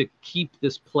trying to keep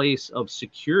this place of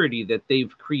security that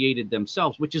they've created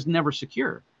themselves, which is never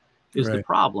secure, is the Right.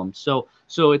 problem. So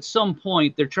at some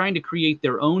point they're trying to create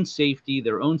their own safety,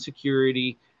 their own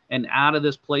security, and out of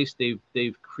this place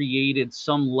they've created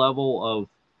some level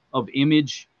of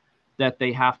image that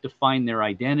they have to find their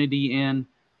identity in,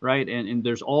 right? And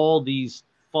there's all these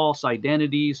false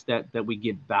identities that we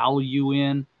get value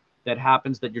in, that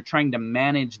happens, that you're trying to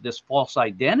manage this false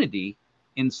identity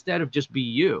instead of just be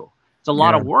you. It's a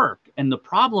lot Yeah. of work. And the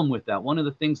problem with that, one of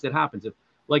the things that happens,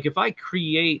 if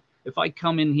I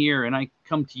come in here and I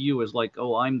come to you as like,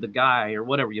 oh, I'm the guy or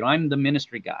whatever, I'm the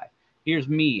ministry guy. Here's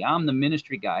me, I'm the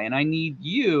ministry guy, and I need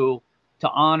you to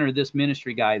honor this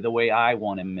ministry guy the way I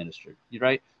want him ministered,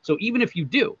 right? So even if you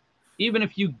do, even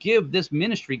if you give this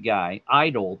ministry guy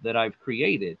idol that I've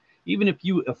created, even if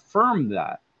you affirm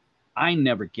that, I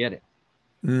never get it.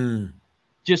 Mm,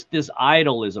 Just this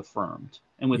idol is affirmed.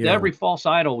 And with yeah. every false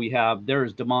idol we have, there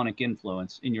is demonic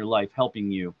influence in your life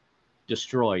helping you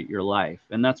destroy your life.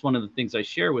 And that's one of the things I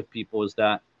share with people is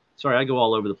that, sorry, I go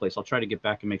all over the place. I'll try to get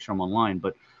back and make sure I'm online.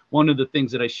 But one of the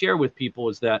things that I share with people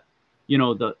is that,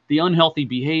 the unhealthy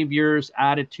behaviors,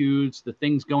 attitudes, the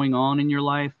things going on in your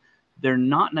life, they're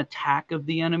not an attack of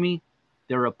the enemy.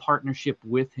 They're a partnership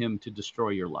with him to destroy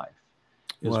your life,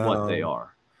 is what they Wow.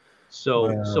 are. So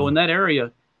in Wow. that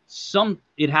area,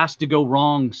 it has to go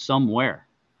wrong somewhere,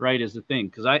 right? Is the thing,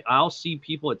 because I'll see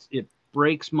people. It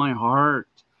breaks my heart.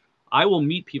 I will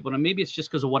meet people, and maybe it's just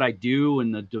because of what I do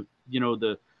and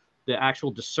the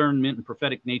actual discernment and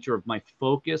prophetic nature of my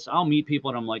focus. I'll meet people,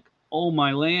 and I'm like, oh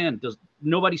my land, does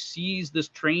nobody sees this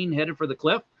train headed for the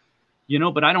cliff?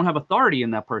 But I don't have authority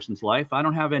in that person's life. I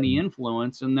don't have any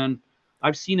influence, and then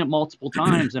I've seen it multiple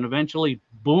times, and eventually,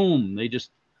 boom, it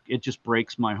just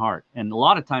breaks my heart. And a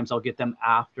lot of times I'll get them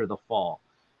after the fall,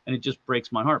 and it just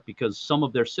breaks my heart because some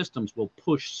of their systems will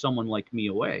push someone like me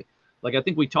away. Like I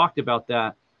think we talked about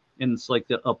that, and it's like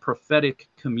a prophetic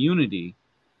community.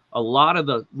 A lot of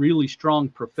the really strong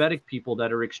prophetic people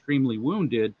that are extremely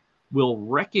wounded will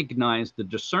recognize the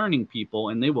discerning people,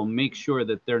 and they will make sure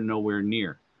that they're nowhere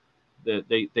near. That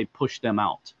they push them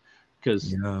out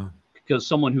because Yeah.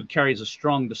 someone who carries a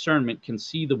strong discernment can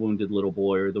see the wounded little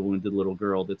boy or the wounded little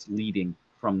girl that's leading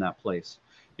from that place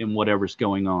in whatever's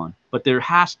going on. But there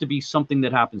has to be something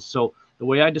that happens. So the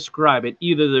way I describe it,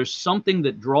 either there's something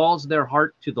that draws their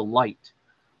heart to the light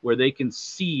where they can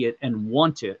see it and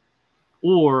want it,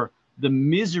 or the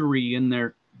misery in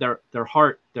their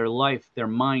heart, their life, their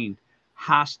mind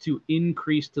has to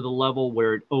increase to the level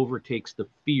where it overtakes the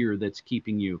fear that's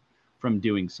keeping you from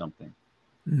doing something.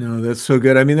 No, that's so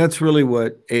good. I mean, that's really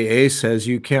what AA says.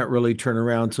 You can't really turn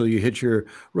around till you hit your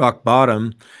rock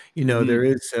bottom.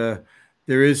 Mm-hmm.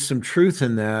 There is some truth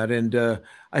in that, and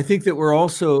I think that we're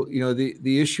also,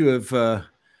 the issue of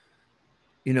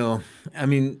you know, I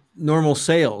mean, normal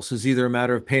sales is either a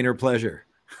matter of pain or pleasure.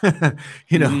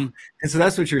 you know, Mm-hmm. and so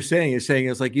that's what you're saying. You're saying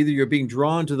it's like either you're being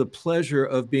drawn to the pleasure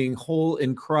of being whole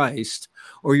in Christ,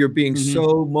 or you're being Mm-hmm.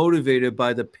 so motivated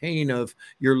by the pain of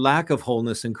your lack of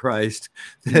wholeness in Christ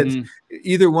that Mm-hmm.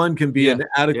 either one can be Yeah. an Yeah.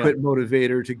 adequate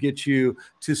motivator to get you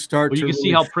to start Well, you to can see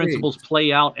really how free. principles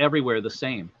play out everywhere the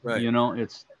same. Right.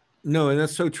 It's No, and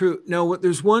that's so true. Now,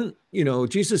 there's one,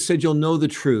 Jesus said, you'll know the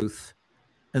truth,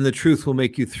 and the truth will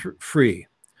make you free.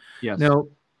 yes. Now,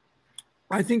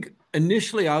 I think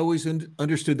initially I always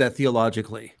understood that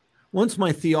theologically. Once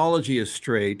my theology is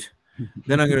straight,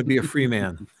 then I'm going to be a free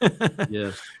man.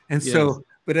 Yes. And Yes. so,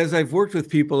 but as I've worked with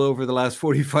people over the last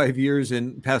 45 years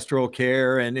in pastoral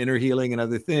care and inner healing and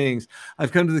other things,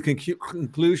 I've come to the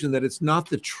conclusion that it's not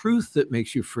the truth that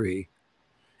makes you free.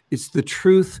 It's the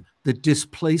truth that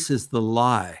displaces the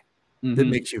lie that Mm-hmm.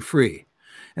 makes you free.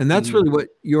 And that's Mm-hmm. really what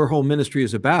your whole ministry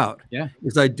is about, Yeah.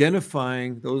 is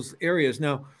identifying those areas.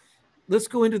 Now, let's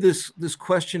go into this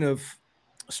question of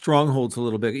strongholds a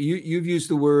little bit. You've used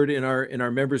the word in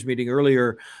our members meeting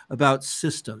earlier about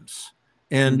systems,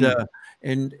 and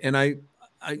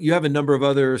Mm-hmm. you have a number of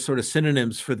other sort of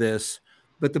synonyms for this,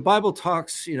 but the Bible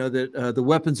talks, that the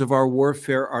weapons of our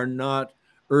warfare are not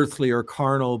earthly or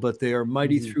carnal, but they are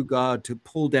mighty Mm-hmm. through God to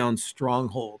pull down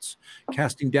strongholds,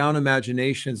 casting down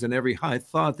imaginations and every high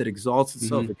thought that exalts Mm-hmm.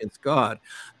 itself against God.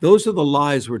 Those are the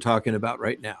lies we're talking about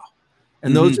right now.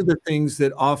 And those Mm-hmm. are the things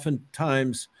that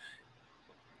oftentimes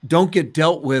don't get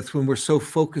dealt with when we're so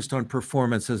focused on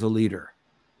performance as a leader.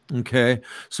 Okay.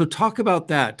 So talk about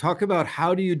that. Talk about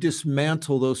how do you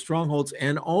dismantle those strongholds,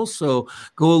 and also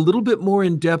go a little bit more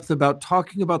in depth about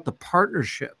talking about the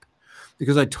partnership.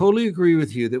 Because I totally agree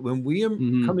with you that when we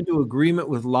Mm-hmm. come into agreement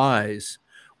with lies,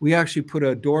 we actually put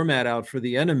a doormat out for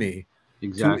the enemy to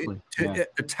Exactly. Yeah.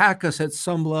 attack us at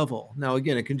some level. Now,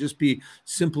 again, it can just be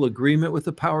simple agreement with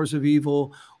the powers of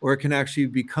evil, or it can actually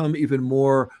become even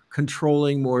more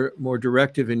controlling, more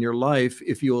directive in your life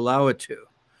if you allow it to.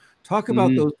 Talk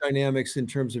about Mm-hmm. those dynamics in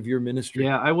terms of your ministry.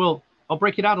 Yeah, I will. I'll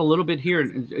break it out a little bit here.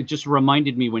 It just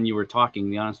reminded me when you were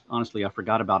talking. Honestly, I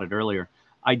forgot about it earlier.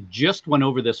 I just went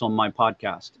over this on my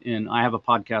podcast, and I have a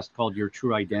podcast called Your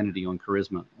True Identity on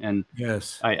Charisma. And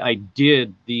Yes. I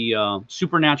did the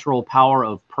supernatural power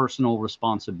of personal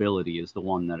responsibility is the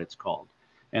one that it's called,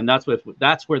 and that's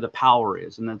where the power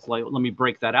is. And that's like, let me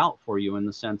break that out for you in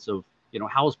the sense of,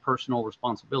 how is personal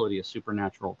responsibility a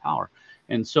supernatural power?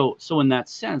 And so in that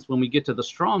sense, when we get to the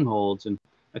strongholds, and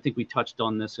I think we touched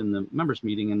on this in the members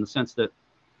meeting, in the sense that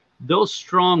those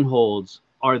strongholds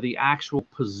are the actual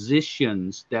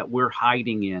positions that we're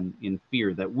hiding in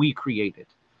fear that we created.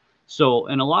 So,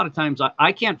 and a lot of times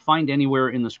I can't find anywhere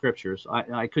in the scriptures,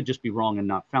 I could just be wrong and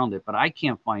not found it, but I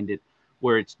can't find it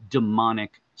where it's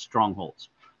demonic strongholds.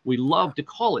 We love to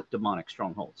call it demonic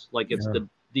strongholds, like it's Yeah.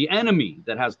 the enemy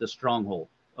that has the stronghold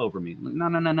over me. No,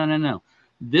 no, no, no, no, no.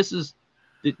 This is,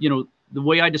 the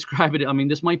way I describe it. I mean,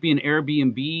 this might be an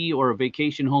Airbnb or a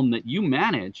vacation home that you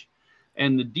manage,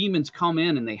 and the demons come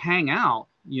in and they hang out,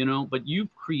 but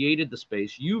you've created the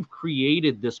space. You've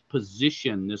created this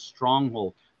position, this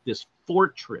stronghold, this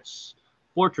fortress.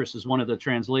 Fortress is one of the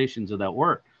translations of that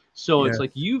word. So it's Yes.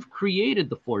 like you've created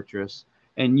the fortress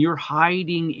and you're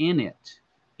hiding in it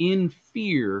in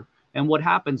fear. And what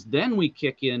happens then, we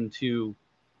kick into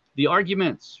the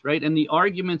arguments, right? And the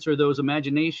arguments are those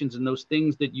imaginations and those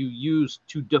things that you use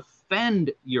to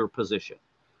defend your position,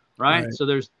 right? Right. So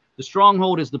there's the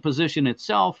stronghold is the position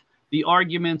itself. The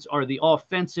arguments are the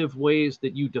offensive ways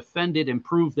that you defend it and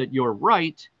prove that you're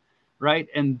right, right?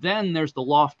 And then there's the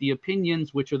lofty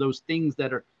opinions, which are those things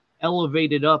that are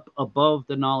elevated up above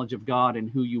the knowledge of God and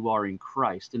who you are in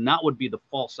Christ. And that would be the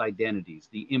false identities,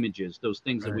 the images, those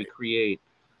things that we Right. create,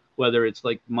 whether it's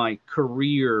like my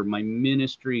career, my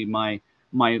ministry, my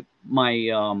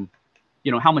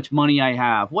how much money I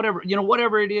have,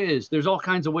 whatever it is. There's all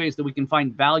kinds of ways that we can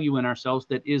find value in ourselves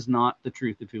that is not the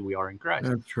truth of who we are in Christ.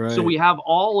 That's So right. we have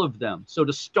all of them. So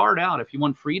to start out, if you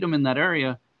want freedom in that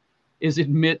area, is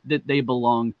admit that they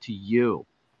belong to you.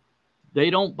 They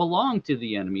don't belong to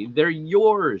the enemy. They're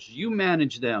yours. You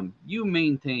manage them. You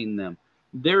maintain them.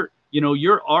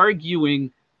 You're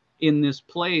arguing in this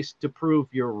place to prove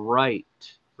you're right,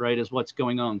 right, is what's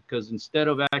going on. Because instead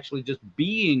of actually just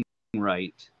being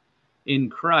right in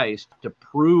Christ, to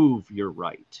prove you're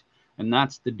right. And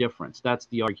that's the difference. That's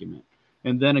the argument.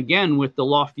 And then again, with the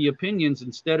lofty opinions,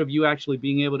 instead of you actually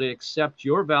being able to accept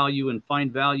your value and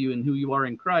find value in who you are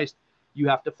in Christ, you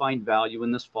have to find value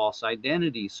in this false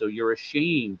identity. So you're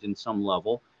ashamed in some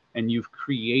level, and you've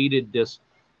created this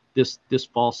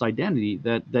false identity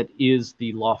that is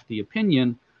the lofty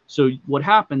opinion. So what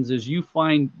happens is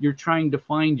you're trying to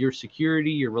find your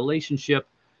security, your relationship,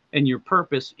 and your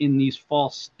purpose in these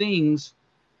false things,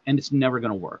 and it's never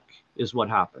going to work, is what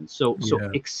happens. So Yeah.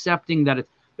 accepting that it's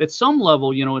at some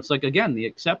level, it's like, again, the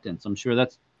acceptance. I'm sure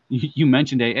that's, you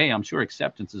mentioned AA. I'm sure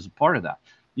acceptance is a part of that.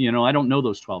 I don't know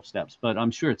those 12 steps, but I'm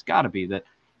sure it's got to be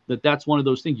that's one of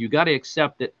those things. You got to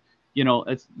accept that,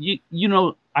 it's,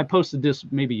 I posted this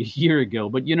maybe a year ago,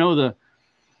 but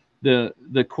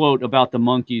the quote about the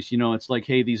monkeys, it's like,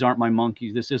 hey, these aren't my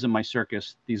monkeys. This isn't my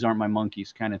circus. These aren't my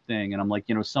monkeys, kind of thing. And I'm like,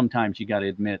 sometimes you got to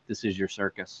admit this is your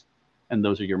circus and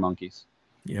those are your monkeys,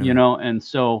 Yeah. and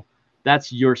so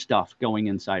that's your stuff going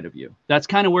inside of you. That's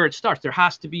kind of where it starts. There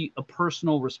has to be a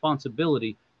personal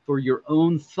responsibility for your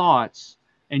own thoughts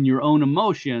and your own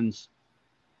emotions,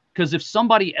 because if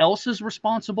somebody else is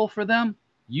responsible for them,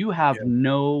 you have Yeah.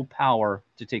 no power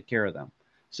to take care of them.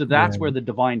 So that's where Right. the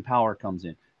divine power comes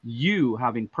in. You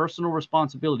having personal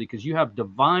responsibility, because you have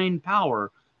divine power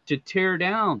to tear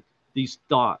down these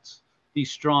thoughts,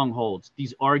 these strongholds,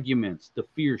 these arguments, the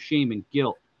fear, shame, and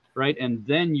guilt, right? And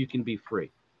then you can be free.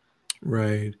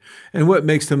 Right. And what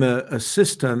makes them a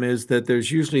system is that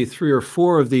there's usually three or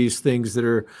four of these things that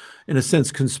are, in a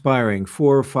sense, conspiring,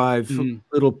 four or five Mm,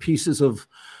 little pieces of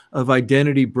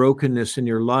identity brokenness in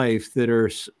your life that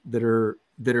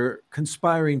are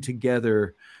conspiring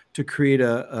together to create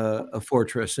a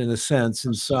fortress, in a sense, a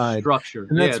inside. structure.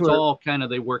 And Yeah, that's it's where, all kind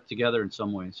of, they work together in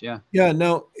some ways. Yeah. yeah,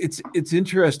 no, it's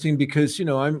interesting because,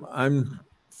 I'm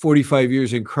 45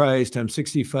 years in Christ. I'm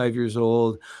 65 years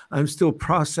old. I'm still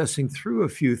processing through a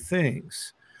few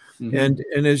things. Hmm.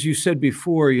 And as you said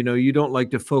before, you don't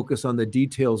like to focus on the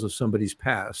details of somebody's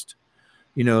past.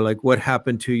 Like what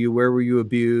happened to you, where were you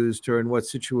abused, or in what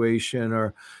situation,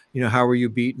 or how were you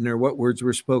beaten, or what words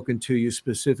were spoken to you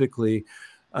specifically.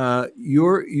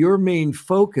 Your main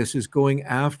focus is going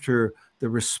after the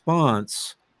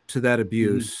response to that Hmm.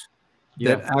 abuse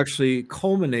that Yeah, actually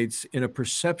culminates in a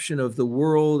perception of the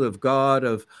world, of God,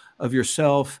 of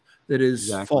yourself, that is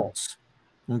exactly. false.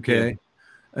 Yeah. Okay.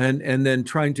 And then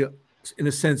trying to, in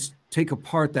a sense, take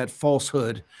apart that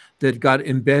falsehood that got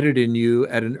embedded in you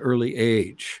at an early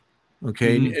age.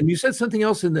 Okay. And, Hmm. and you said something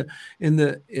else in the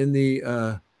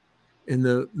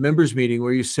members meeting,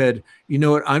 where you said, you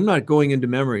know what, I'm not going into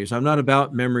memories. I'm not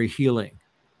about memory healing,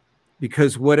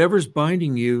 because whatever's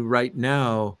binding you right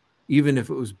now, even if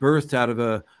it was birthed out of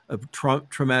a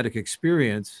traumatic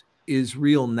experience, is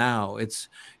real now.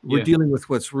 We're Yeah. dealing with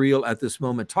what's real at this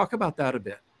moment. Talk about that a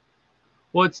bit.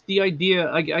 Well, it's the idea.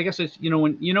 I guess it's,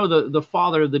 when the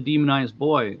father of the demonized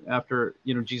boy, after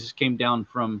Jesus came down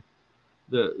from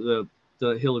the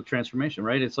the hill of transformation,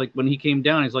 right? It's like when he came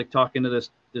down, he's like talking to this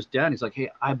dad. He's like, "Hey,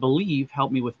 I believe.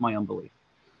 Help me with my unbelief."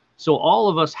 So all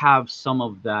of us have some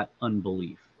of that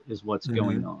unbelief, is what's Hmm.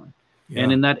 going on,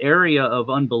 and Yeah. in that area of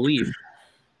unbelief,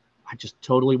 I just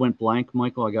totally went blank,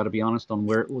 Michael. I got to be honest on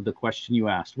where the question you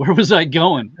asked. Where was I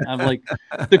going? I'm like,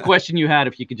 the question you had.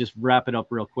 If you could just wrap it up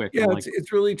real quick. Yeah, I'm like,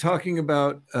 it's really talking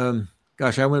about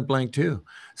gosh, I went blank too.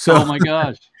 So oh my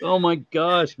gosh, oh my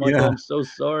gosh, Michael. yeah, I'm so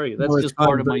sorry. no, That's it's just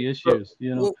part fine. of my But issues.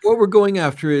 what we're going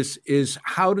after is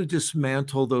how to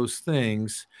dismantle those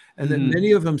things, and that Hmm.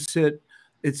 many of them sit.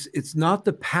 It's not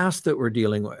the past that we're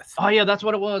dealing with. Oh yeah, that's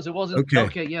what it was. It wasn't Okay.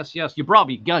 okay. Yes, yes. You brought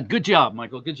me. Good job,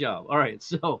 Michael. Good job. All right.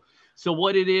 So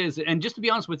what it is, and just to be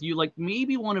honest with you, like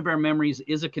maybe one of our memories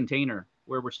is a container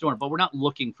where we're storing, but we're not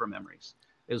looking for memories,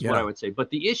 is what I Yeah. would say. But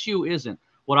the issue isn't.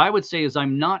 What I would say is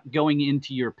I'm not going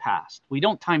into your past. We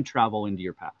don't time travel into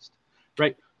your past,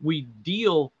 right? We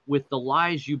deal with the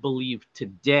lies you believe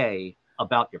today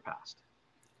about your past,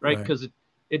 right? Right. Because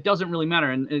it doesn't really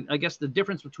matter. And I guess the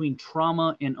difference between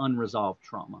trauma and unresolved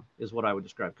trauma is what I would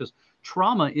describe. Because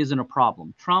trauma isn't a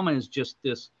problem. Trauma is just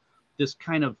this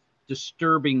kind of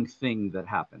disturbing thing that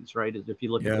happens, right? If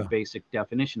you look at the Yeah. basic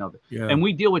definition of it. Yeah. And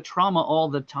we deal with trauma all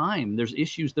the time. There's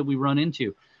issues that we run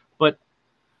into, but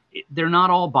they're not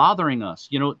all bothering us.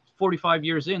 45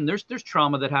 years in, there's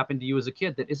trauma that happened to you as a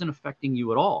kid that isn't affecting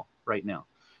you at all right now.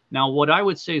 Now, what I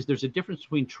would say is there's a difference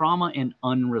between trauma and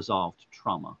unresolved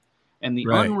trauma. And the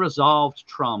Right. unresolved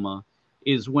trauma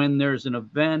is when there's an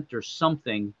event or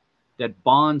something that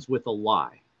bonds with a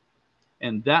lie.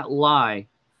 And that lie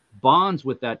bonds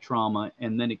with that trauma,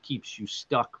 and then it keeps you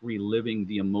stuck reliving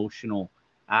the emotional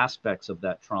aspects of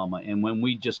that trauma. And when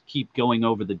we just keep going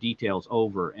over the details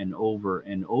over and over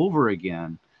and over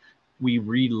again, we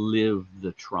relive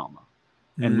the trauma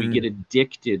and we get Mm,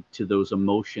 addicted to those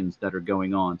emotions that are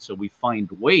going on. So we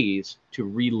find ways to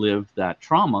relive that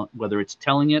trauma, whether it's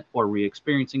telling it or re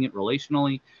experiencing it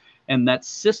relationally. And that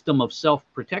system of self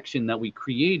protection that we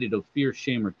created of fear,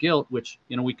 shame, or guilt, which,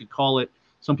 we could call it,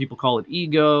 some people call it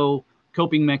ego,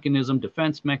 coping mechanism,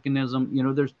 defense mechanism.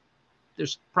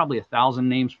 There's probably 1,000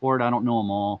 names for it. I don't know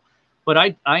them all. But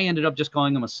I ended up just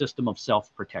calling them a system of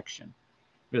self protection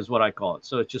is what I call it.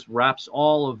 So it just wraps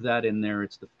all of that in there.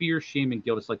 It's the fear, shame, and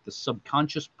guilt. It's like the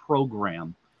subconscious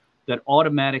program that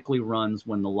automatically runs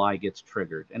when the lie gets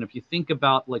triggered. And if you think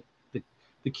about like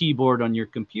the keyboard on your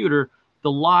computer,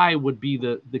 the lie would be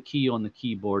the key on the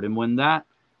keyboard. And when that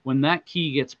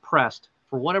key gets pressed,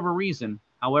 for whatever reason,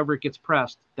 however it gets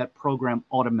pressed, that program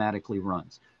automatically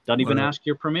runs. Doesn't even wow. ask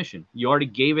your permission. You already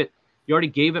gave it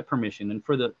permission. And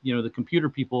for the computer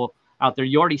people out there,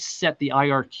 you already set the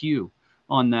IRQ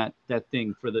on that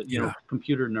thing for the Yeah.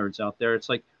 computer nerds out there. It's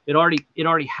like it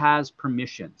already has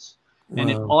permissions, and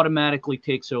it Wow. automatically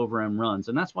takes over and runs.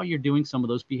 And that's why you're doing some of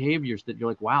those behaviors that you're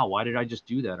like, wow, why did I just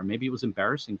do that? Or maybe it was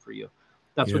embarrassing for you.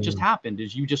 That's what just Yeah. happened,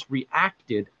 is you just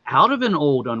reacted out of an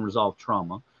old unresolved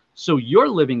trauma. So you're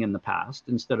living in the past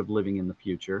instead of living in the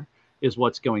future, is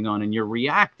what's going on. And you're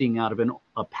reacting out of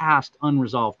a past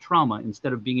unresolved trauma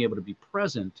instead of being able to be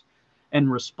present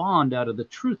and respond out of the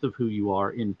truth of who you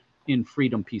are in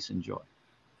freedom, peace, and joy.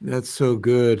 That's so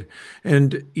good.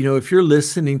 And, if you're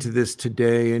listening to this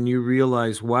today and you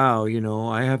realize, wow,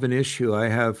 I have an issue. I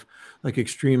have like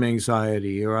extreme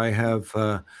anxiety, or I have,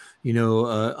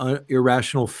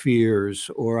 irrational fears,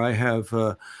 or I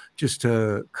have just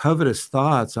covetous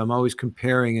thoughts. I'm always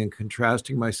comparing and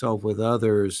contrasting myself with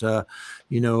others.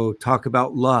 Talk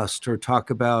about lust, or talk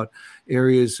about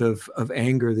areas of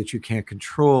anger that you can't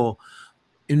control.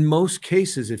 In most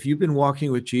cases, if you've been walking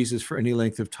with Jesus for any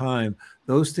length of time,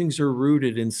 those things are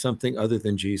rooted in something other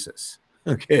than Jesus.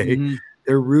 Okay. Mm-hmm.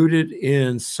 They're rooted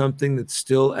in something that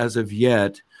still, as of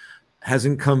yet,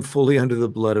 hasn't come fully under the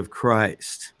blood of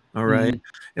Christ. All right.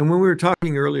 Mm-hmm. And when we were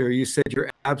talking earlier, you said you're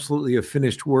absolutely a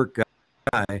finished work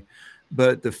guy,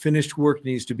 but the finished work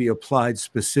needs to be applied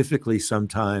specifically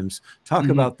sometimes. Talk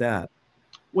Mm-hmm. about that.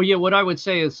 Well, yeah, what I would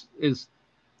say is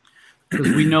because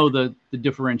we know the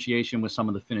differentiation with some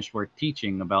of the finished work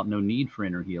teaching about no need for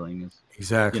inner healing is,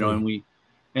 Exactly.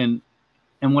 and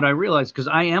and what I realized, because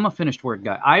I am a finished work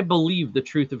guy, I believe the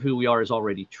truth of who we are is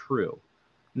already true.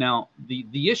 Now,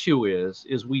 the issue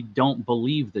is we don't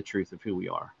believe the truth of who we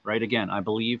are, right? Again, I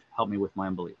believe, help me with my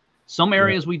unbelief. Some Right.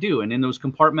 areas we do, and in those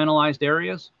compartmentalized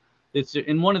areas, it's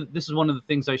in this is one of the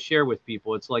things I share with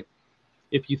people. It's like,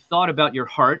 if you thought about your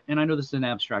heart, and I know this is an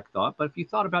abstract thought, but if you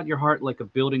thought about your heart like a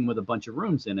building with a bunch of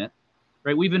rooms in it,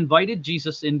 right? We've invited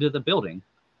Jesus into the building,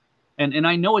 and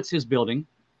I know it's his building,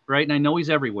 right? And I know he's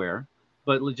everywhere,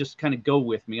 but just kind of go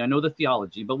with me. I know the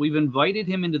theology, but we've invited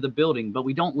him into the building, but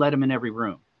we don't let him in every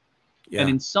room. And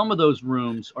Yeah. in some of those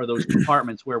rooms are those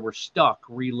compartments where we're stuck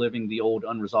reliving the old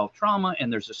unresolved trauma,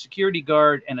 and there's a security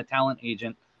guard and a talent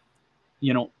agent,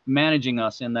 managing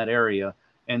us in that area.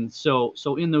 And so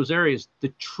in those areas,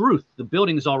 the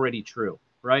building is already true,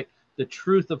 right? The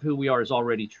truth of who we are is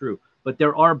already true. But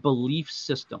there are belief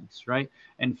systems, right?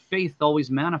 And faith always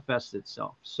manifests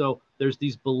itself. So there's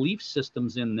these belief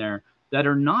systems in there that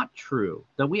are not true,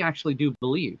 that we actually do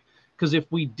believe. Because if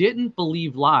we didn't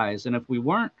believe lies, and if we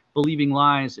weren't believing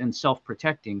lies and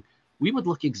self-protecting, we would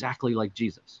look exactly like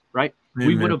Jesus, right?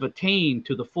 We would Amen. have attained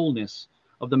to the fullness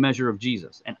of the measure of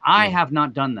Jesus. And I Yeah. have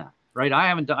not done that, right?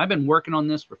 I've been working on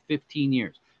this for 15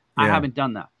 years. I Yeah. haven't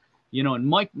done that.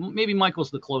 And maybe Michael's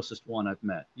the closest one I've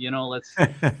met,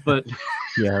 but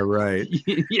Yeah, right.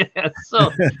 yeah,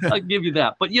 so I'll give you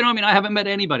that. But I haven't met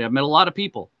anybody. I've met a lot of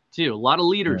people too, a lot of Yeah.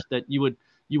 leaders that you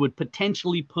would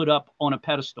potentially put up on a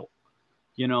pedestal,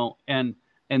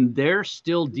 and they're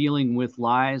still dealing with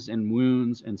lies and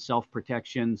wounds and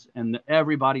self-protections, and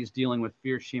everybody's dealing with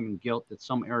fear, shame, and guilt at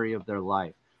some area of their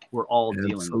life. We're all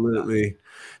dealing with that. Absolutely.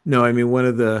 No, I mean, one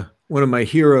of my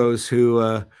heroes who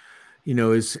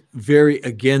is very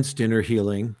against inner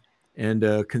healing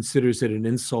and considers it an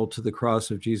insult to the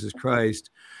cross of Jesus Christ,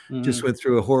 just Hmm. went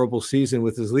through a horrible season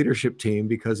with his leadership team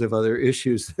because of other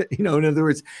issues. In other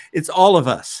words, it's all of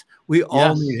us. We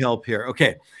all need Yes. help here.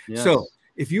 Okay. So Yes.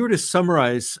 if you were to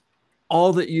summarize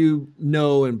all that you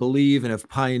know and believe and have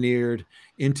pioneered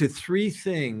into three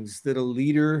things that a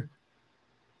leader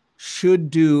should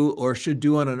do or should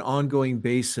do on an ongoing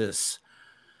basis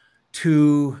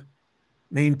to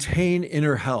maintain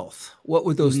inner health, what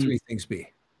would those Hmm. three things be?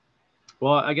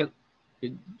 Well, I guess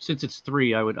since it's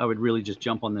three, I would really just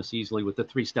jump on this easily with the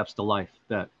 3 steps to life.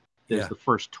 That is Yeah. the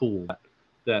first tool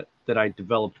that I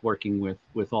developed working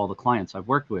with all the clients I've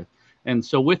worked with. And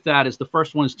so with that is the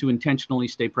first one is to intentionally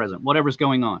stay present, whatever's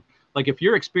going on. Like if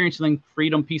you're experiencing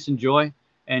freedom, peace, and joy,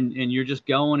 and you're just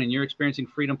going and you're experiencing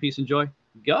freedom, peace, and joy,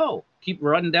 go. Keep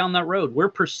running down that road. We're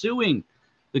pursuing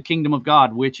the kingdom of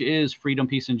God, which is freedom,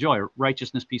 peace, and joy,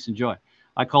 righteousness, peace, and joy.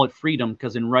 I call it freedom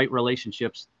because in right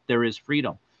relationships, there is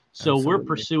freedom. So we're Absolutely.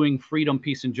 pursuing freedom,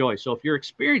 peace, and joy. So if you're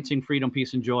experiencing freedom,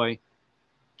 peace, and joy,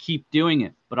 keep doing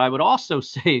it. But I would also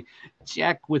say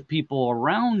check with people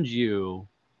around you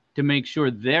to make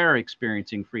sure they're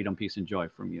experiencing freedom, peace, and joy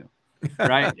from you,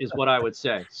 right? Is what I would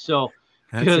say. So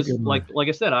That's a because good one. like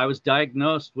I said, I was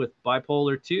diagnosed with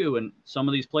bipolar 2, and some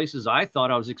of these places I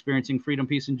thought I was experiencing freedom,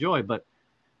 peace, and joy, but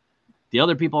the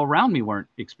other people around me weren't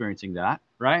experiencing that,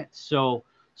 right? So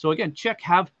again,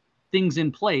 have things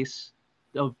in place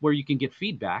of where you can get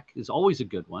feedback is always a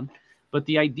good one. But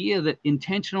the idea that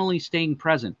intentionally staying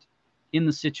present in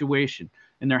the situation,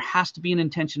 and there has to be an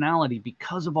intentionality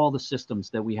because of all the systems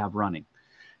that we have running.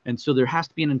 And so there has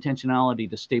to be an intentionality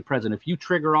to stay present. If you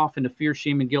trigger off into fear,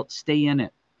 shame, and guilt, stay in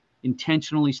it.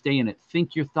 Intentionally stay in it.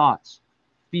 Think your thoughts,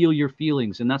 feel your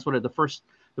feelings. And that's what the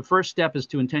first step is,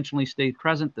 to intentionally stay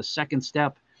present. The second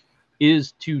step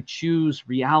is to choose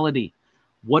reality.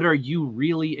 What are you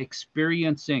really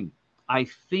experiencing? I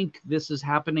think this is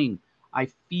happening. I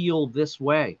feel this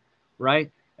way,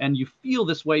 right? And you feel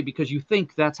this way because you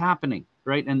think that's happening,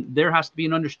 right? And there has to be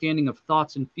an understanding of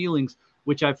thoughts and feelings,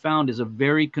 which I've found is a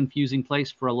very confusing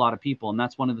place for a lot of people. And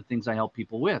that's one of the things I help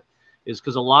people with, is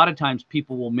because a lot of times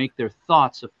people will make their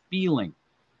thoughts a feeling.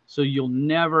 So you'll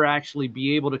never actually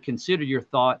be able to consider your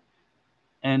thought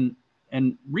and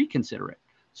reconsider it.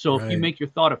 So if you Right. make your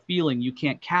thought a feeling, you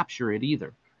can't capture it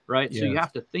either, right? So you Yes.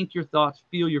 have to think your thoughts,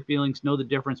 feel your feelings, know the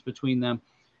difference between them.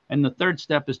 And the third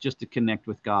step is just to connect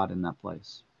with God in that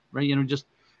place, right?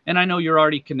 And I know you're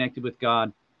already connected with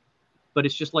God, but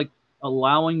it's just like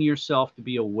allowing yourself to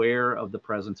be aware of the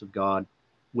presence of God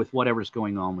with whatever's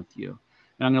going on with you.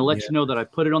 And I'm going to let you know that I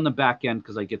put it on the back end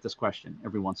because I get this question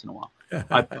every once in a while.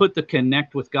 I Yeah. put the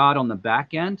connect with God on the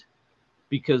back end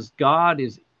because God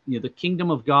is, the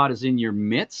kingdom of God is in your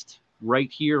midst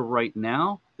right here, right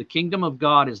now. The kingdom of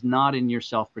God is not in your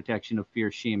self protection of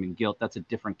fear, shame, and guilt. That's a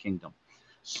different kingdom.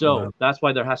 So Wow. that's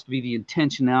why there has to be the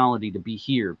intentionality to be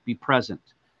here, be present,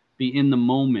 be in the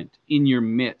moment, in your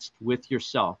midst with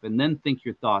yourself, and then think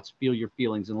your thoughts, feel your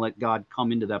feelings, and let God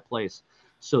come into that place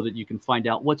so that you can find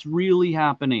out what's really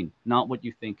happening, not what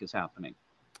you think is happening.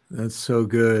 That's so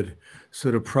good.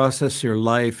 So to process your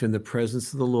life in the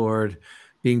presence of the Lord,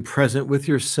 being present with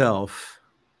yourself,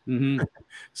 Mm-hmm.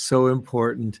 so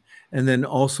important. And then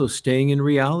also staying in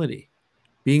reality,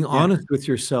 being Yeah. honest with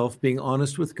yourself, being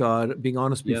honest with God, being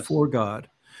honest Yes. before God.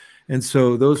 And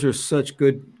so those are such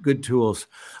good tools.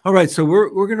 All right, so we're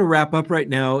going to wrap up right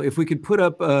now. If we could put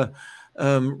up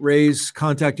Ray's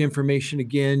contact information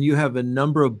again. You have a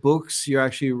number of books. You're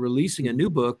actually releasing a new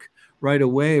book right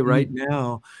away, right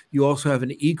now. You also have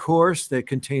an e-course that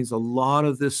contains a lot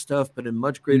of this stuff, but in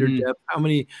much greater depth. How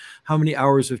many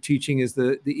hours of teaching is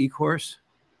the e-course?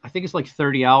 I think it's like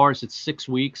 30 hours. It's 6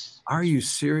 weeks. Are you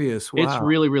serious? Wow. It's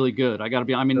really, really good. I got to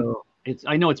be, I mean,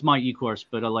 I know it's my e-course,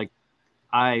 but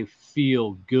I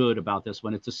feel good about this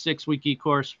one. It's a 6-week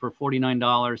e-course for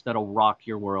 $49. That'll rock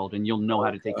your world, and you'll know how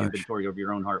to take inventory of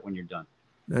your own heart when you're done.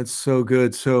 That's so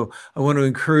good. So I want to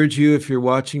encourage you, if you're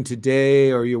watching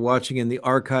today or you're watching in the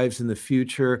archives in the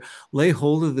future, lay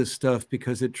hold of this stuff,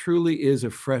 because it truly is a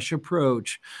fresh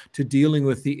approach to dealing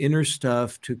with the inner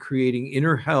stuff, to creating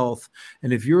inner health.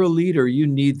 And if you're a leader, you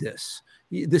need this.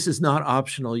 This is not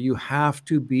optional. You have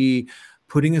to be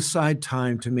putting aside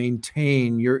time to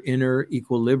maintain your inner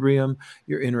equilibrium,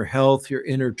 your inner health, your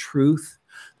inner truth,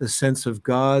 the sense of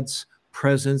God's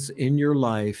presence in your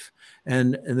life.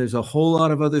 And there's a whole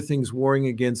lot of other things warring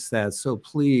against that. So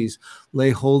please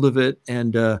lay hold of it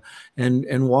and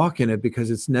walk in it, because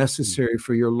it's necessary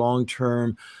for your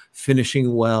long-term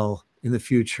finishing well in the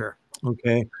future.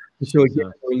 Okay. So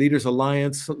again, for Leaders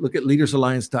Alliance, look at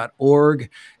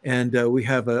leadersalliance.org. And we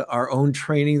have our own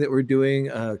training that we're doing,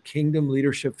 Kingdom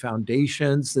Leadership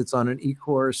Foundations, that's on an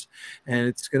e-course. And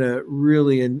it's going to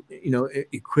really,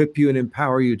 equip you and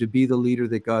empower you to be the leader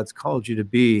that God's called you to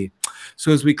be.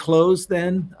 So as we close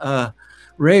then,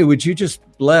 Ray, would you just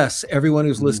bless everyone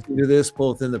who's listening to this,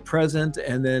 both in the present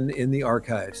and then in the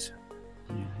archives?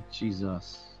 Yeah,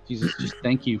 Jesus, just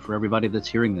thank you for everybody that's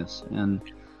hearing this. And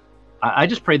I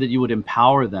just pray that you would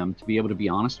empower them to be able to be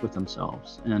honest with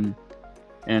themselves, and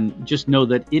just know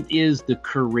that it is the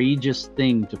courageous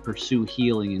thing to pursue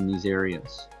healing in these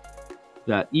areas.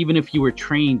 That even if you were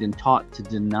trained and taught to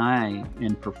deny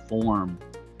and perform,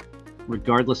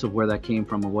 regardless of where that came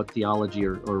from or what theology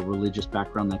or religious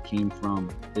background that came from,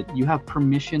 that you have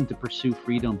permission to pursue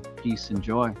freedom, peace, and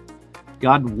joy.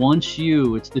 God wants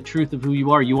you. It's the truth of who you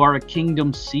are. You are a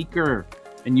kingdom seeker,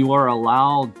 and you are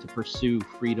allowed to pursue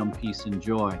freedom, peace, and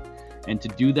joy. And to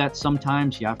do that,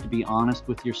 sometimes you have to be honest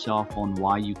with yourself on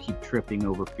why you keep tripping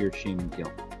over fear, shame, and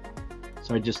guilt.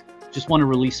 So I just want to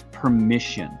release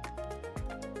permission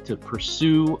to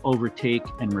pursue, overtake,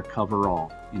 and recover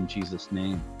all, in Jesus'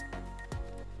 name.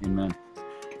 Amen.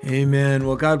 Amen.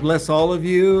 Well, God bless all of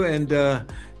you. And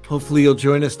hopefully you'll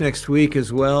join us next week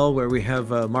as well, where we have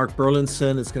Mark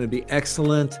Burlinson. It's going to be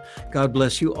excellent. God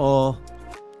bless you all.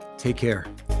 Take care.